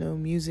 you know,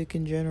 music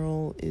in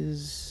general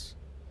is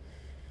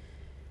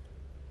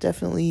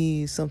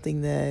definitely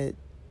something that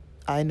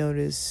I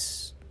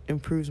notice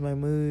improves my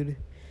mood.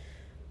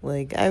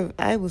 Like,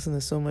 I listen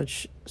to so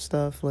much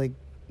stuff, like,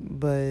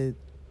 but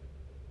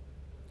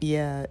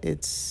yeah,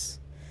 it's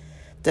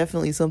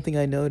definitely something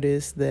I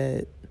noticed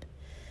that,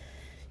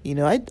 you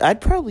know,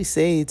 I'd probably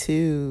say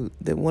too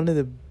that one of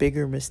the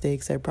bigger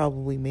mistakes I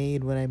probably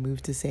made when I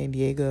moved to San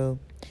Diego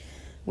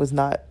was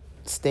not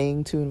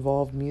staying too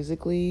involved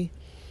musically.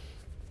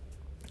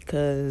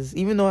 Because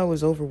even though I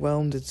was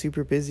overwhelmed and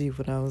super busy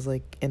when I was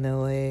like in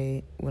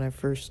LA, when I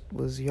first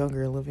was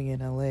younger living in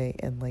LA,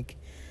 and like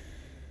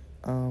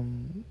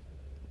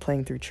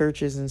playing through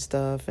churches and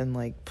stuff, and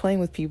like playing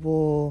with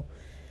people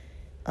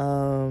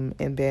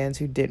in bands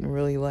who didn't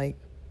really like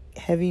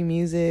heavy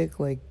music.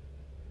 Like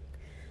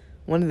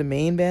one of the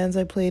main bands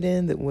I played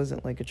in that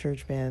wasn't like a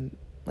church band,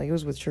 like it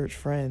was with church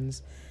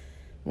friends.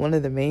 One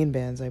of the main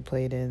bands I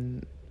played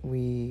in,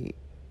 we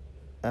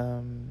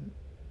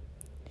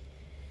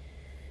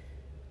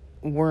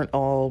weren't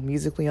all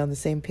musically on the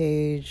same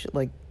page.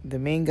 Like the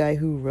main guy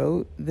who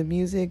wrote the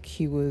music,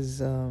 he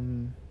was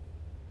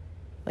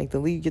like the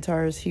lead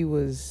guitarist, he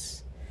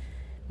was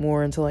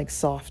more into like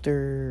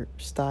softer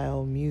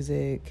style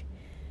music.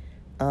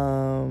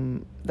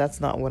 That's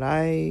not what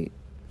I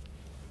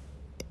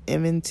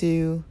am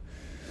into.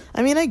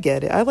 I mean, I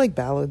get it. I like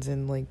ballads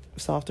and like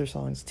softer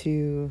songs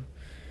too.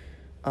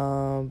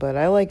 But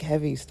I like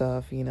heavy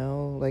stuff, you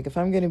know? Like if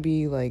I'm gonna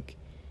be like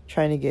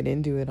trying to get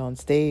into it on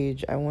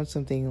stage, I want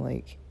something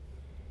like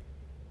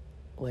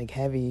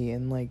heavy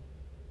and like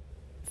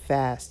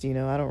fast, you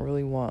know? I don't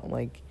really want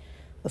like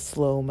a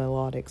slow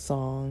melodic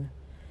song.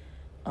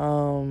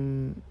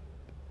 You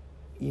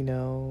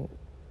know,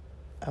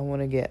 I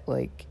want to get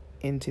like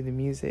into the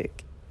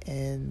music,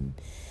 and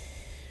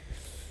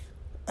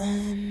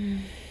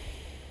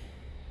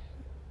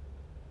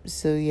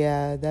so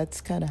yeah,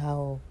 that's kind of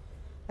how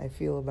I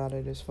feel about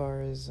it as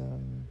far as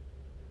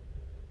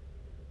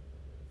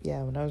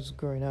yeah, when I was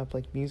growing up,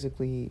 like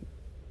musically,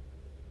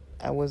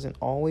 I wasn't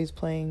always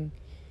playing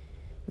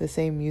the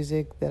same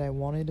music that I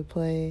wanted to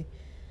play.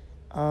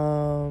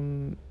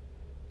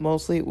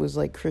 Mostly it was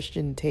like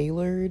Christian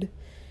tailored.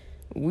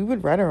 We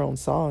would write our own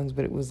songs,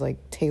 but it was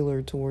like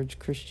tailored towards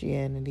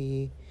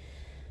Christianity,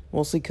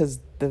 mostly because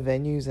the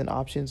venues and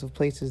options of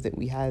places that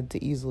we had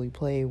to easily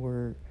play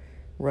were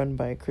run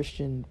by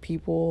Christian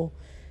people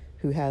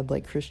who had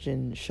like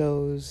Christian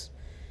shows.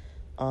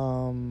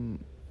 And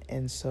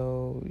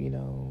so, you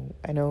know,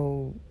 I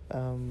know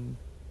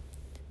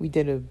we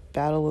did a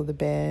battle of the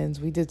bands.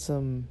 We did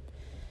a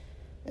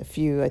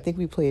few. I think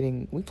we played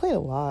a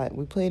lot.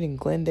 We played in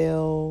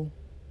Glendale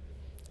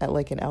at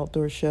like an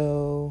outdoor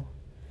show.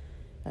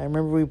 I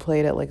remember we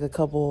played at like a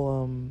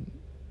couple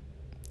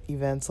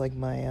events, like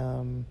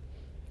my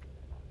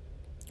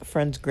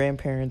friend's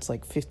grandparents'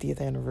 like 50th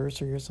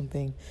anniversary or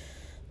something.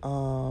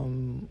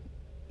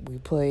 We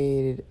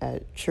played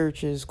at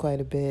churches quite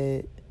a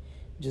bit,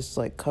 just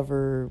like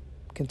cover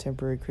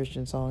contemporary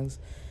Christian songs.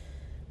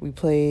 We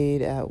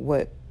played at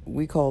what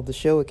we called the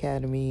Show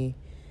Academy.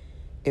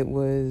 It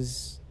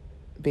was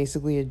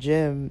basically a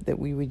gym that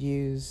we would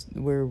use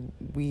where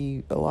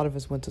a lot of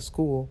us went to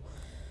school.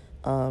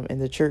 And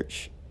the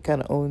church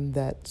kind of owned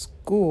that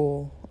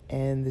school,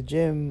 and the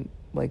gym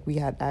like we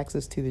had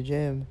access to the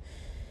gym,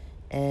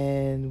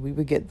 and we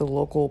would get the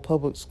local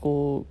public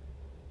school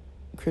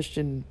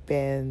Christian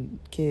band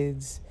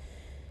kids,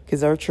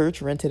 because our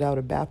church rented out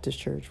a Baptist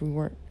church. We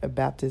weren't a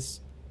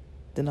Baptist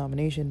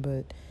denomination,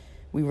 but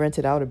we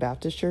rented out a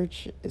Baptist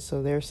church.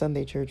 So they're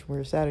Sunday church, we're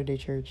a Saturday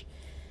church,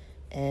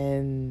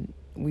 and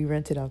we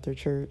rented out their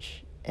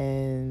church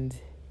and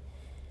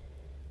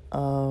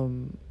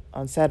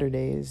on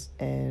Saturdays,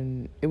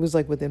 and it was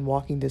like within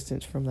walking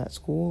distance from that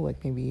school,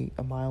 like maybe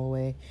a mile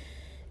away,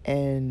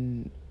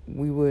 and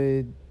we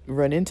would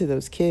run into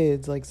those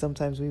kids. Like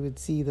sometimes we would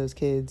see those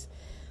kids.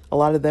 A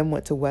lot of them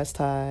went to West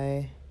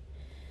High,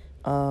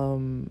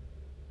 and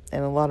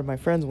a lot of my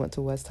friends went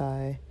to West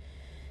High,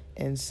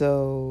 and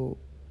so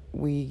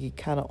we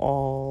kind of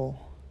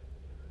all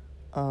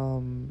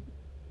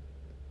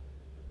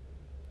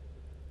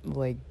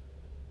like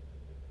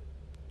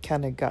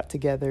kind of got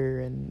together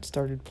and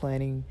started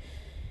planning,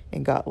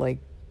 and got like,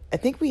 I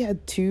think we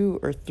had 2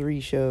 or 3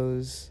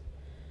 shows,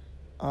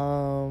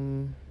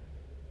 because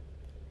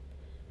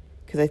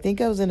I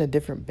think I was in a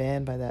different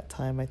band by that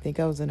time. I think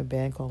I was in a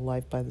band called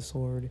Life by the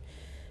Sword,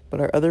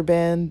 but our other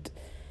band,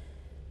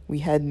 we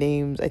had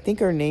names. I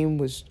think our name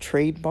was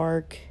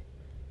Trademark,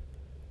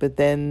 but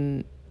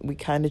then we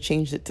kind of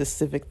changed it to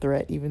Civic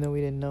Threat, even though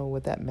we didn't know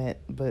what that meant.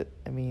 But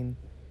I mean,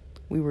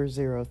 we were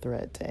zero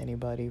threat to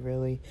anybody,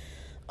 really.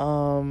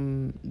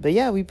 But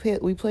yeah, we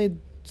played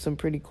some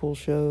pretty cool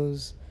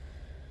shows.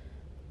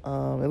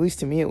 At least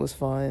to me, it was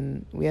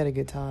fun. We had a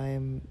good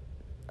time.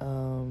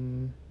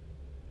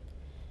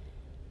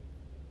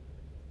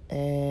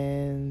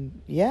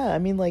 And yeah, I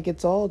mean, like, it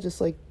was all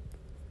just like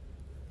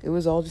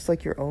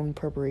your own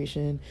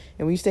preparation.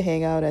 And we used to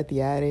hang out at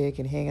the Attic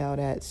and hang out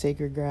at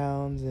Sacred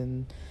Grounds,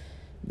 and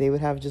they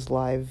would have just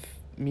live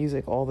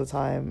music all the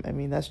time. I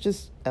mean, that's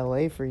just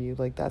LA for you.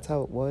 Like, that's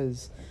how it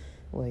was.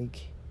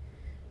 Like,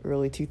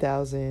 early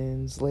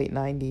 2000s, late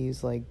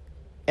 90s, like,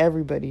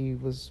 everybody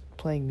was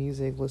playing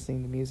music,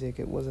 listening to music.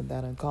 It wasn't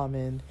that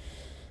uncommon.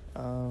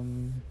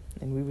 And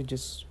we would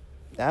just,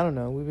 I don't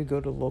know, we would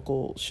go to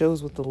local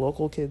shows with the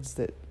local kids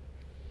that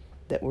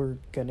were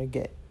gonna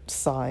get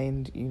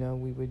signed. You know,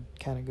 we would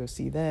kind of go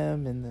see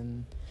them. And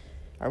then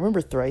I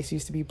remember Thrice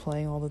used to be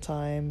playing all the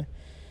time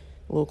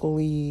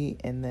locally,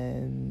 and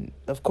then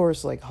of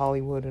course like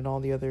Hollywood and all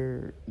the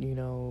other, you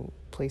know,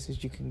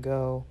 places you can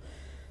go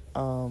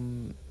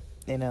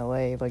in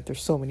LA. Like,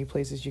 there's so many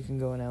places you can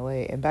go in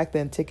LA, and back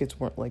then tickets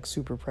weren't like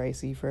super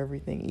pricey for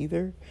everything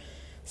either.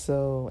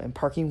 So, and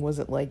parking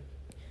wasn't like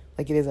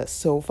it is at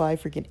SoFi,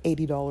 freaking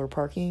 $80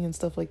 parking and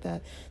stuff like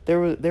that.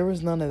 There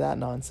was none of that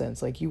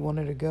nonsense. Like, you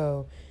wanted to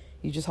go,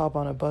 you just hop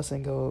on a bus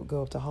and go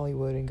up to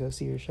Hollywood and go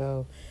see your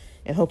show,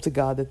 and hope to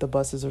God that the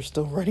buses are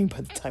still running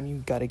by the time you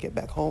got to get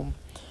back home,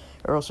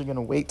 or else you're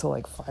gonna wait till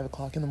like 5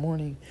 o'clock in the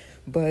morning.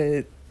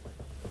 But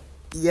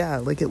yeah,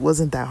 like, it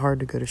wasn't that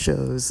hard to go to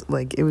shows.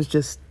 Like, it was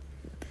just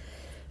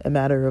a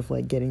matter of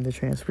like getting the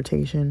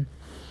transportation.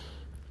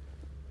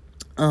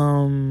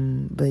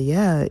 But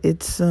yeah,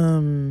 it's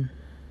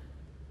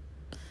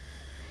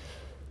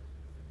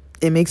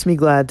it makes me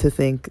glad to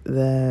think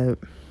that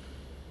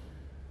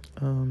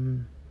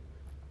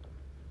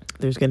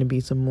there's going to be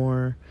some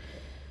more,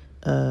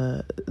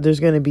 there's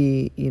going to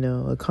be, you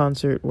know, a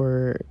concert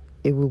where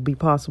it will be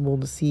possible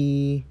to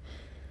see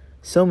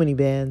so many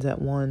bands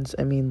at once.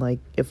 I mean, like,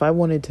 if I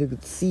wanted to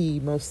see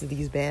most of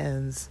these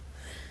bands,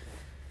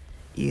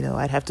 you know,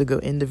 I'd have to go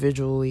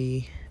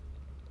individually,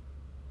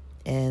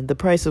 and the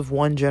price of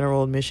one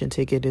general admission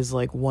ticket is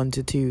like 1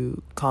 to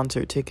 2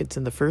 concert tickets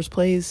in the first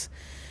place.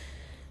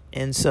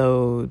 And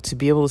so to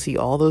be able to see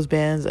all those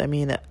bands, I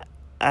mean,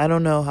 I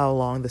don't know how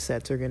long the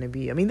sets are going to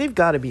be. I mean, they've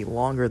got to be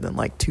longer than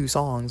like 2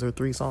 songs or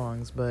 3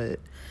 songs, but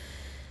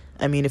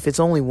I mean, if it's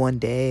only one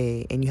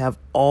day and you have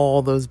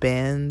all those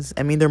bands,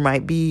 I mean, there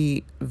might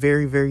be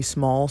very, very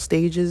small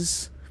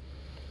stages,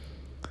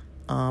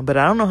 but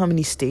I don't know how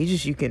many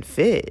stages you can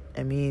fit.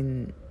 I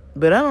mean,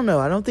 but I don't know.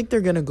 I don't think they're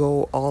going to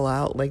go all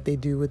out like they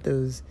do with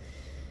those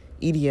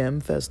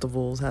EDM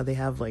festivals, how they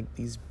have like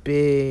these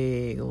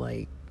big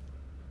like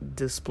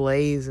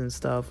displays and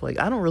stuff. Like,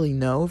 I don't really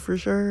know for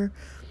sure,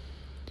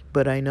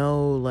 but I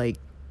know like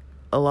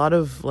a lot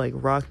of like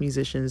rock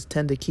musicians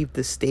tend to keep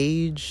the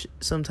stage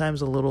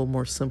sometimes a little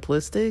more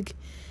simplistic.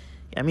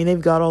 I mean,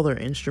 they've got all their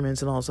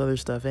instruments and all this other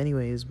stuff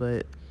anyways,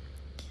 but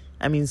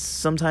I mean,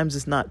 sometimes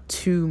it's not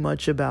too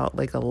much about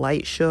like a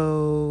light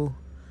show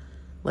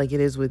like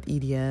it is with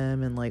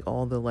EDM, and like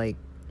all the like,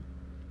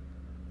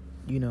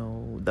 you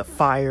know, the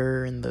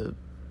fire and the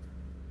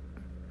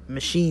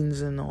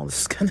machines and all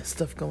this kind of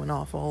stuff going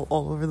off all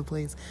over the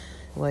place.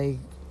 Like,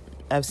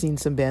 I've seen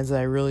some bands that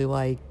I really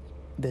like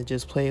that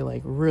just play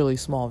like really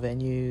small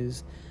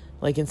venues.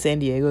 Like in San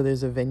Diego,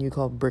 there's a venue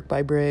called Brick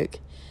by Brick.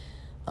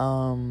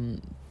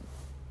 Venues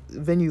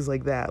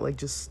like that, like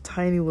just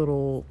tiny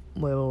little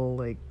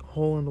like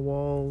hole in the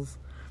walls.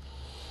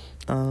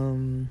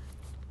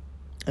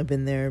 I've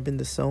been there. I've been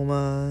to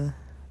Soma.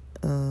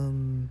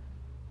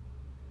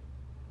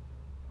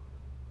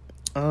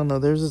 I don't know,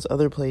 there's this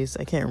other place,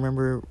 I can't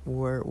remember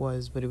where it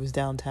was, but it was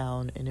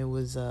downtown, and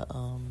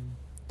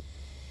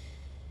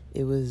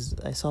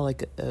I saw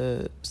like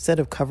a set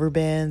of cover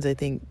bands. I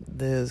think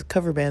the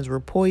cover bands were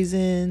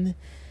Poison,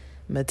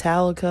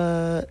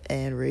 Metallica,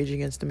 and Rage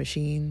Against the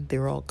Machine. They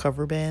were all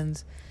cover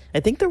bands. I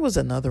think there was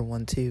another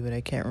one too, but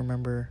I can't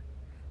remember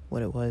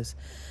what it was.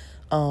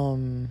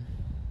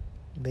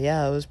 But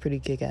yeah, it was pretty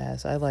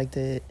kick-ass. I liked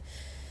it.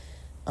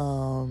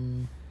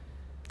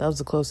 That was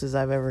the closest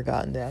I've ever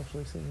gotten to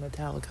actually seeing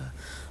Metallica.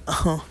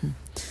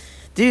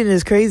 Dude,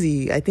 it's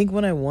crazy. I think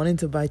when I wanted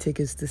to buy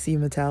tickets to see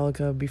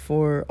Metallica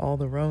before all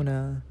the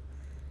Rona,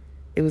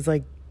 it was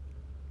like,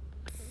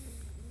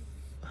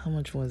 how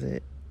much was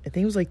it? I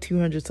think it was like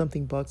 200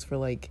 something bucks for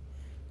like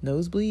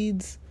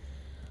nosebleeds.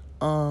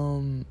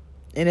 And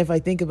if I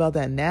think about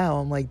that now,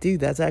 I'm like, dude,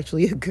 that's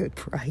actually a good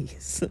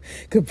price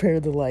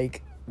compared to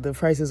like the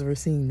prices we're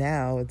seeing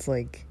now. It's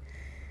like,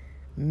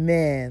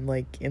 man,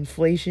 like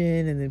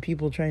inflation, and then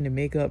people trying to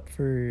make up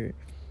for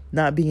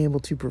not being able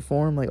to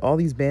perform. Like all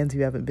these bands who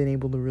haven't been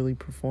able to really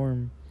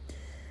perform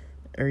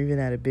or even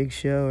at a big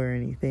show or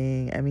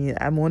anything. I mean,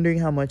 I'm wondering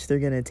how much they're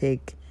going to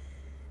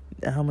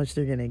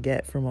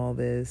get from all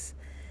this.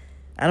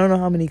 I don't know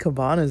how many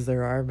cabanas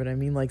there are, but I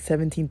mean like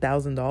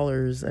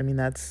 $17,000. I mean,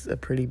 that's a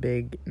pretty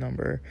big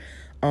number.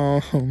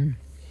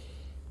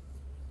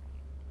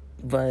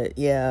 But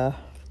yeah,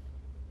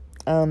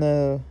 I don't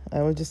know.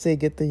 I would just say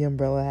get the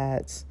umbrella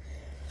hats.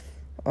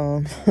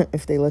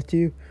 If they let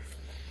you.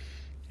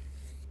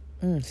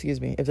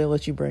 Excuse me. If they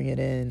let you bring it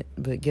in,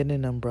 but get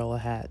an umbrella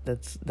hat.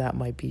 That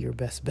might be your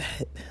best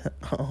bet.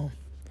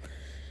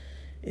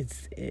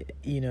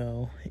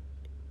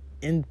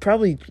 And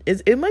probably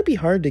it might be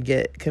hard to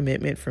get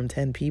commitment from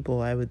 10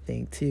 people, I would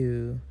think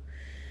too.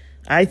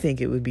 I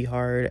think it would be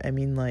hard. I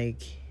mean,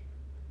 like,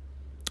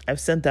 I've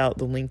sent out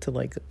the link to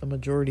like a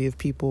majority of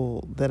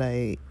people that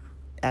I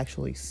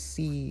actually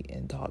see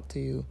and talk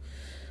to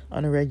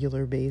on a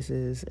regular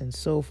basis, and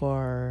so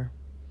far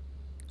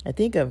I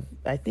think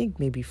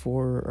maybe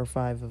 4 or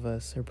 5 of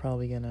us are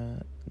probably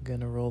gonna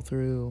roll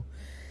through.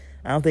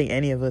 I don't think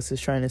any of us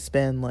is trying to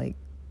spend like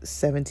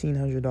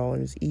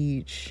 $1,700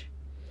 each.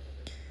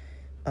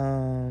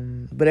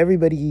 But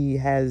everybody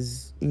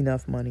has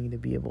enough money to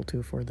be able to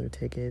afford their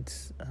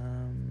tickets.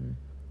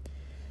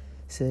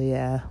 So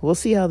yeah, we'll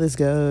see how this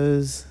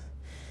goes.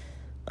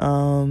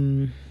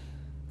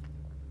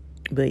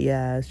 But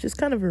yeah, it's just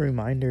kind of a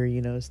reminder,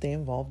 stay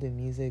involved in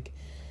music.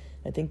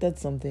 I think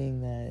that's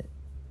something that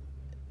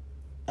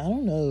I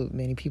don't know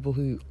many people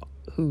who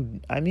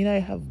I mean, I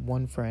have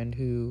one friend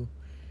who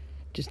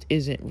just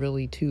isn't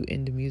really too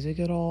into music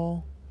at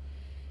all.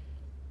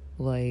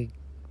 Like,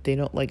 they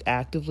don't like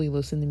actively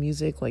listen to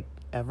music like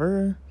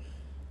ever.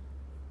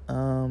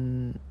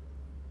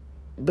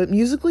 But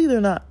musically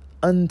they're not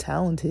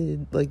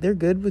untalented. Like, they're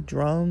good with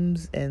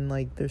drums, and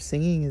like their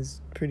singing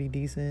is pretty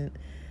decent.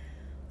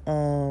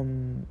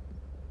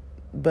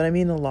 But I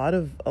mean, a lot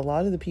of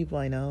the people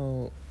I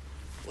know,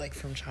 like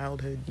from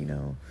childhood,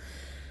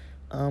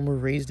 were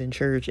raised in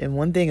church. And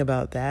one thing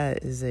about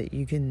that is that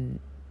you can,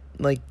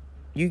 like,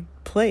 you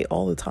play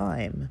all the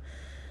time,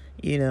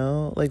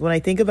 like when I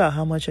think about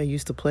how much I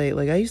used to play,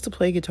 like I used to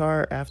play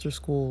guitar after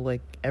school, like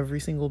every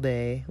single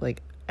day.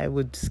 Like I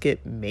would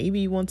skip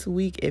maybe once a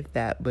week, if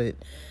that, but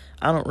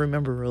I don't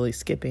remember really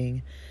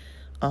skipping.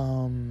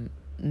 I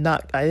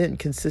didn't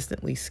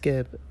consistently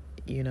skip,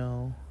 it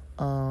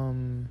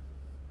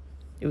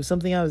was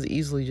something I was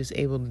easily just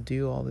able to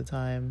do all the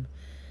time.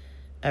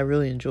 I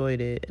really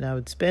enjoyed it, and I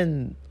would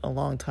spend a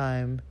long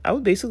time. I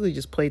would basically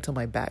just play till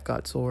my back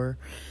got sore.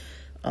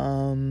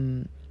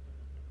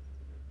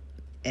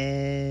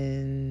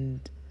 And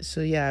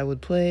so yeah, I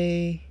would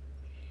play,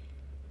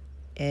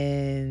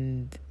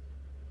 and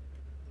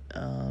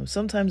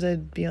sometimes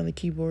I'd be on the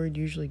keyboard,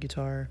 usually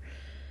guitar.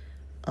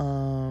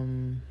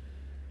 And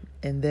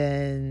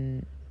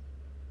then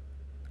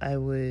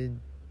we'd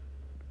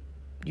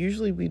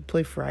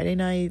play Friday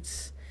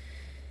nights.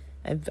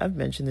 I've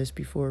mentioned this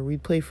before.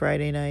 We'd play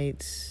Friday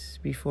nights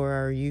before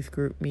our youth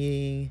group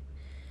meeting.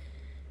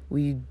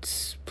 We'd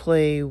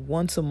play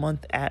once a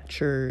month at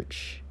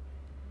church.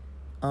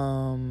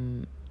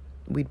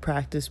 We'd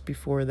practice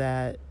before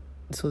that.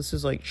 So this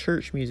is like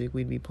church music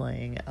we'd be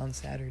playing on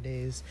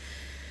Saturdays.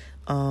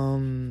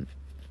 And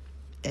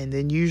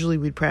then usually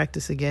we'd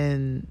practice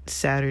again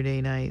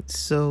Saturday nights.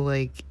 So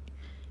like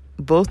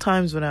both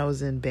times when I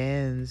was in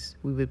bands,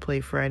 we would play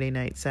Friday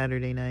nights,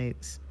 Saturday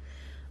nights,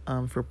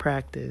 for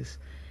practice.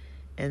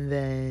 And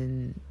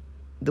then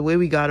the way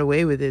we got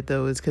away with it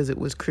though is because it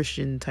was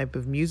Christian type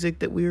of music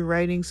that we were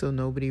writing, so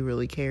nobody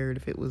really cared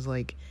if it was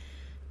like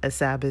a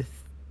Sabbath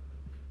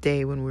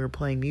day when we were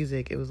playing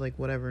music. It was like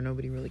whatever,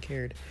 nobody really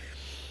cared.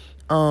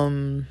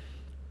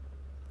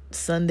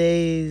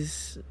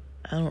 Sundays,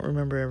 I don't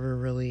remember ever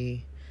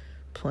really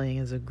playing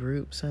as a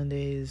group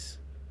Sundays.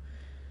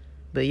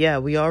 But yeah,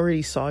 we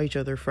already saw each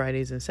other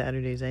Fridays and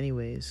Saturdays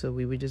anyways, so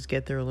we would just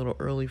get there a little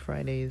early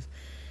Fridays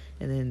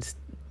and then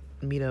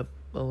meet up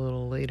a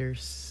little later,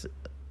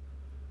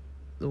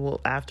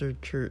 after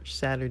church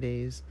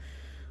Saturdays.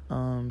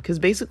 Because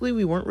basically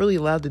we weren't really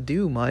allowed to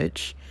do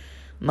much,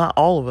 not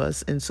all of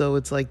us. And so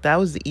it's like that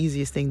was the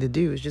easiest thing to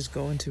do, is just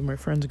go into my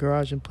friend's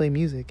garage and play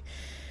music.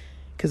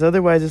 Because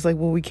otherwise it's like,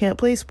 well, we can't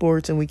play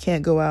sports and we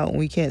can't go out and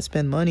we can't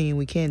spend money and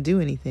we can't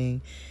do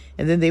anything.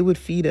 And then they would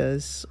feed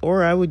us,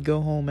 or I would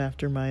go home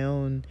after my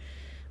own,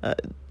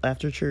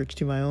 after church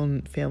to my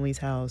own family's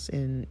house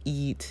and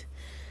eat.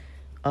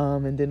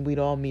 And then we'd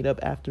all meet up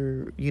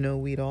after,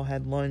 we'd all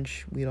had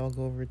lunch. We'd all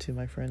go over to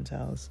my friend's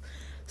house.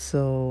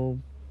 So,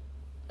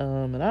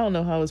 and I don't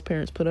know how his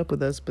parents put up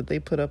with us, but they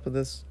put up with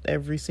us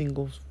every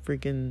single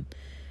freaking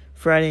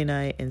Friday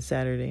night and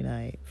Saturday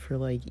night for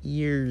like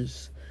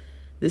years.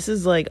 This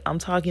is like, I'm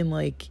talking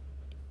like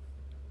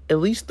at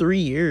least 3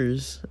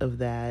 years of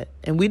that.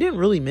 And we didn't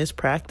really miss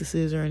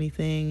practices or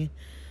anything.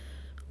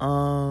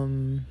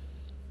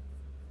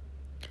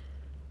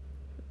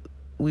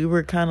 We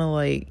were kind of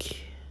like,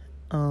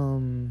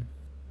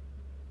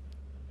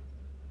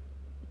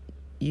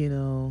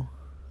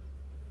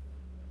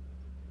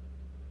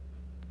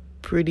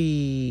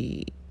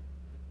 pretty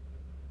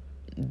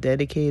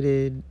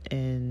dedicated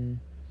and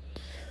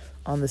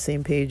on the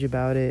same page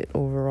about it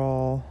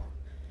overall.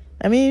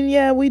 I mean,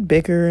 yeah, we'd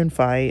bicker and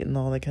fight and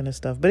all that kind of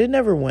stuff, but it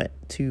never went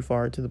too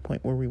far to the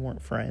point where we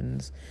weren't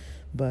friends.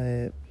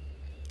 But,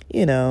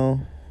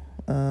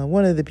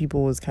 one of the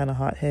people was kind of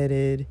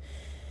hot-headed,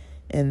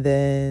 and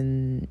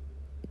then,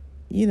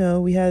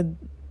 we had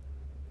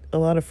a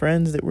lot of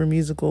friends that were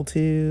musical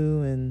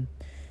too, and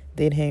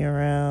they'd hang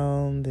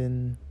around,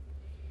 and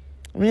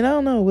I mean, I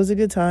don't know, it was a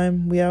good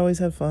time. We always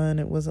had fun.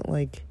 It wasn't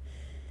like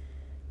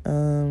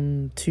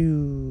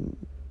too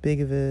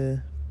big of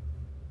a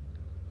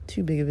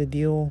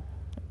deal.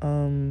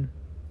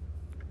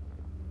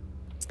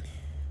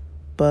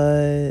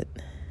 But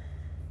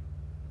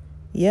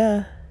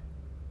yeah,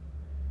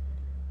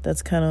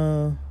 that's kind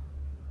of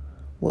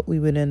what we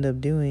would end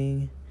up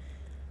doing.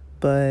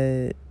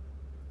 But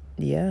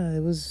yeah,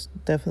 it was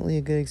definitely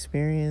a good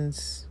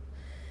experience.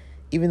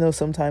 Even though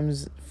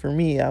sometimes for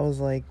me, I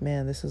was like,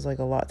 man, this is like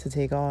a lot to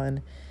take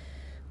on.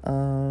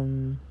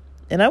 And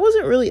I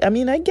wasn't really,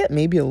 I get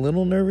maybe a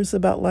little nervous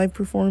about live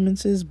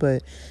performances,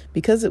 but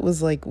because it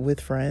was like with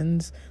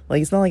friends,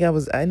 like it's not like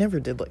I never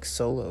did like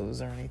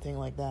solos or anything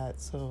like that.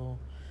 So,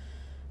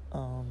 I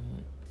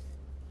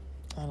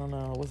don't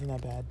know, it wasn't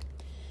that bad.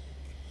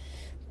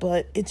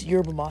 But it's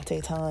yerba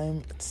mate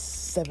time.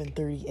 It's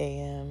 7:30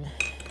 a.m.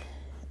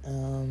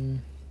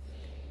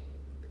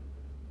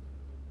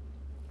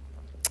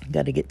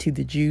 Got to get to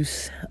the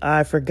juice.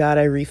 I forgot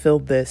I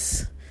refilled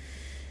this.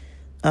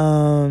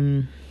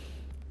 I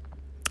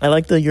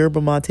like the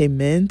yerba mate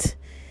mint,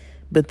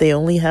 but they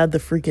only had the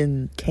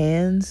freaking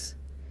cans.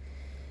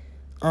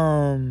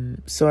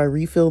 So I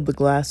refilled the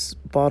glass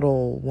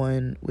bottle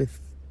one with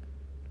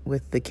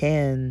the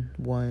can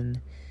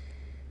one,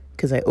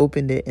 because I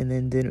opened it and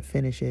then didn't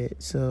finish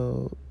it.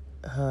 So,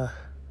 the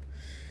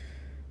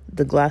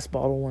glass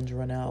bottle ones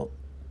run out.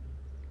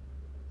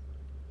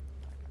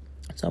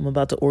 So I'm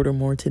about to order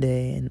more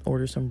today and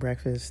order some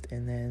breakfast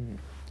and then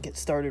get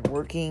started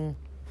working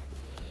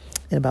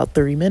in about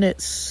 30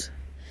 minutes.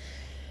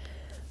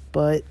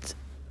 But,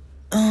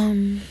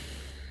 I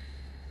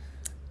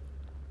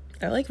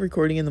like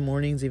recording in the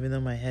mornings, even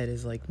though my head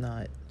is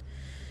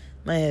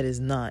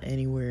not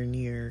anywhere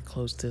near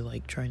close to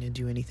like trying to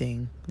do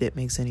anything that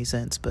makes any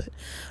sense. But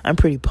I'm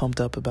pretty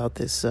pumped up about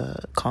this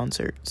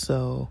concert.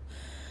 So,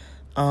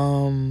 I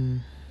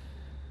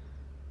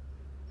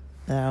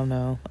don't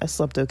know. I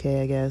slept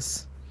okay, I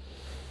guess.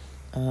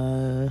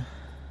 I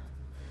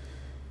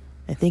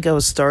think I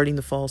was starting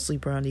to fall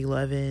asleep around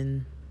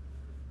 11.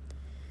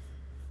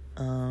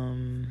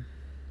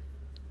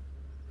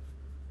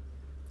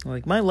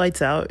 Like my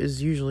lights out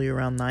is usually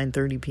around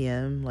 9:30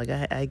 p.m. Like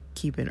I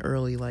keep an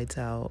early lights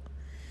out.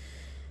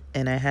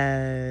 And I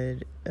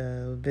had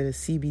a bit of a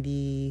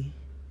CBD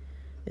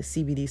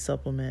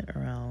supplement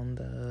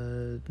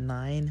around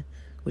 9,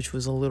 which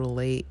was a little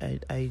late.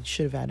 I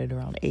should have had it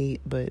around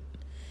 8, but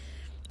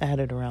I had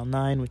it around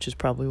 9, which is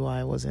probably why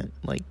I wasn't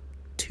like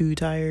too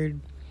tired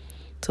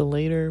till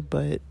later.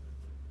 But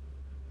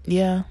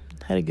yeah,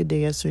 had a good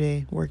day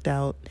yesterday. Worked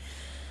out.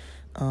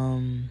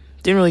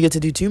 Didn't really get to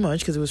do too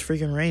much because it was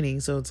freaking raining.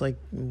 So it's like,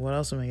 what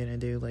else am I gonna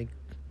do? Like,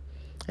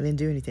 I didn't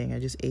do anything. I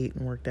just ate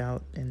and worked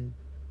out and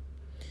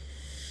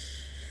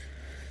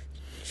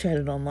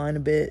chatted online a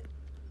bit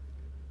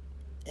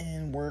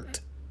and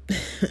worked.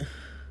 Oh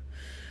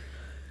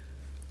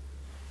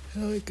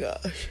my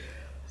gosh,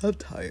 I'm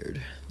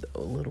tired.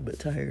 A little bit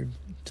tired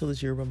till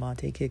this yerba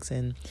mate kicks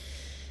in.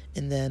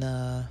 And then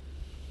I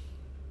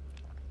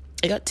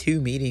got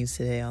 2 meetings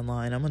today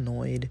online. I'm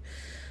annoyed.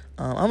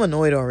 I'm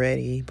annoyed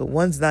already, but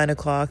one's 9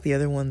 o'clock, the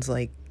other one's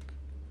like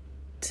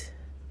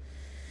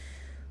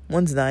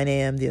one's 9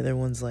 a.m., the other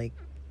one's like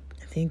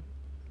I think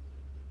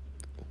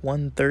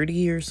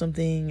 1:30 or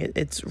something.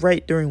 It's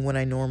right during when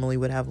I normally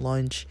would have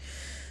lunch,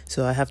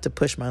 so I have to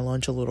push my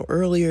lunch a little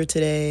earlier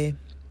today.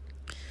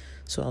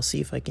 So I'll see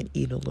if I can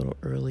eat a little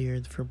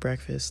earlier for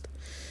breakfast.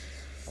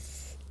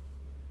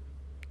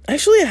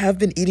 Actually, I have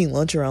been eating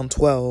lunch around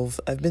 12.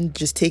 I've been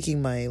just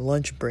taking my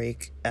lunch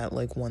break at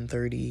like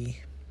 1:30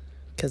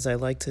 because I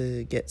like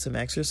to get some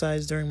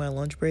exercise during my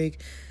lunch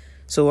break.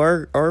 So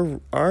our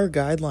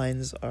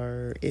guidelines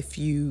are if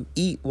you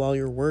eat while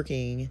you're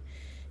working,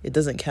 it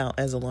doesn't count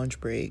as a lunch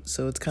break.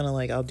 So it's kind of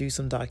like I'll do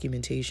some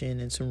documentation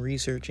and some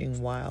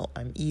researching while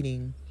I'm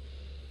eating.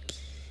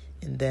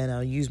 And then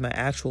I'll use my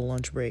actual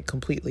lunch break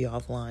completely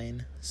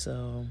offline.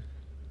 So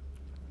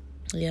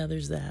yeah,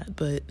 there's that.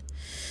 But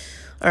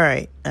all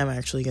right, I'm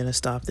actually going to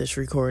stop this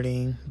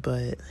recording,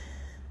 but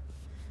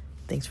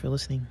thanks for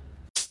listening.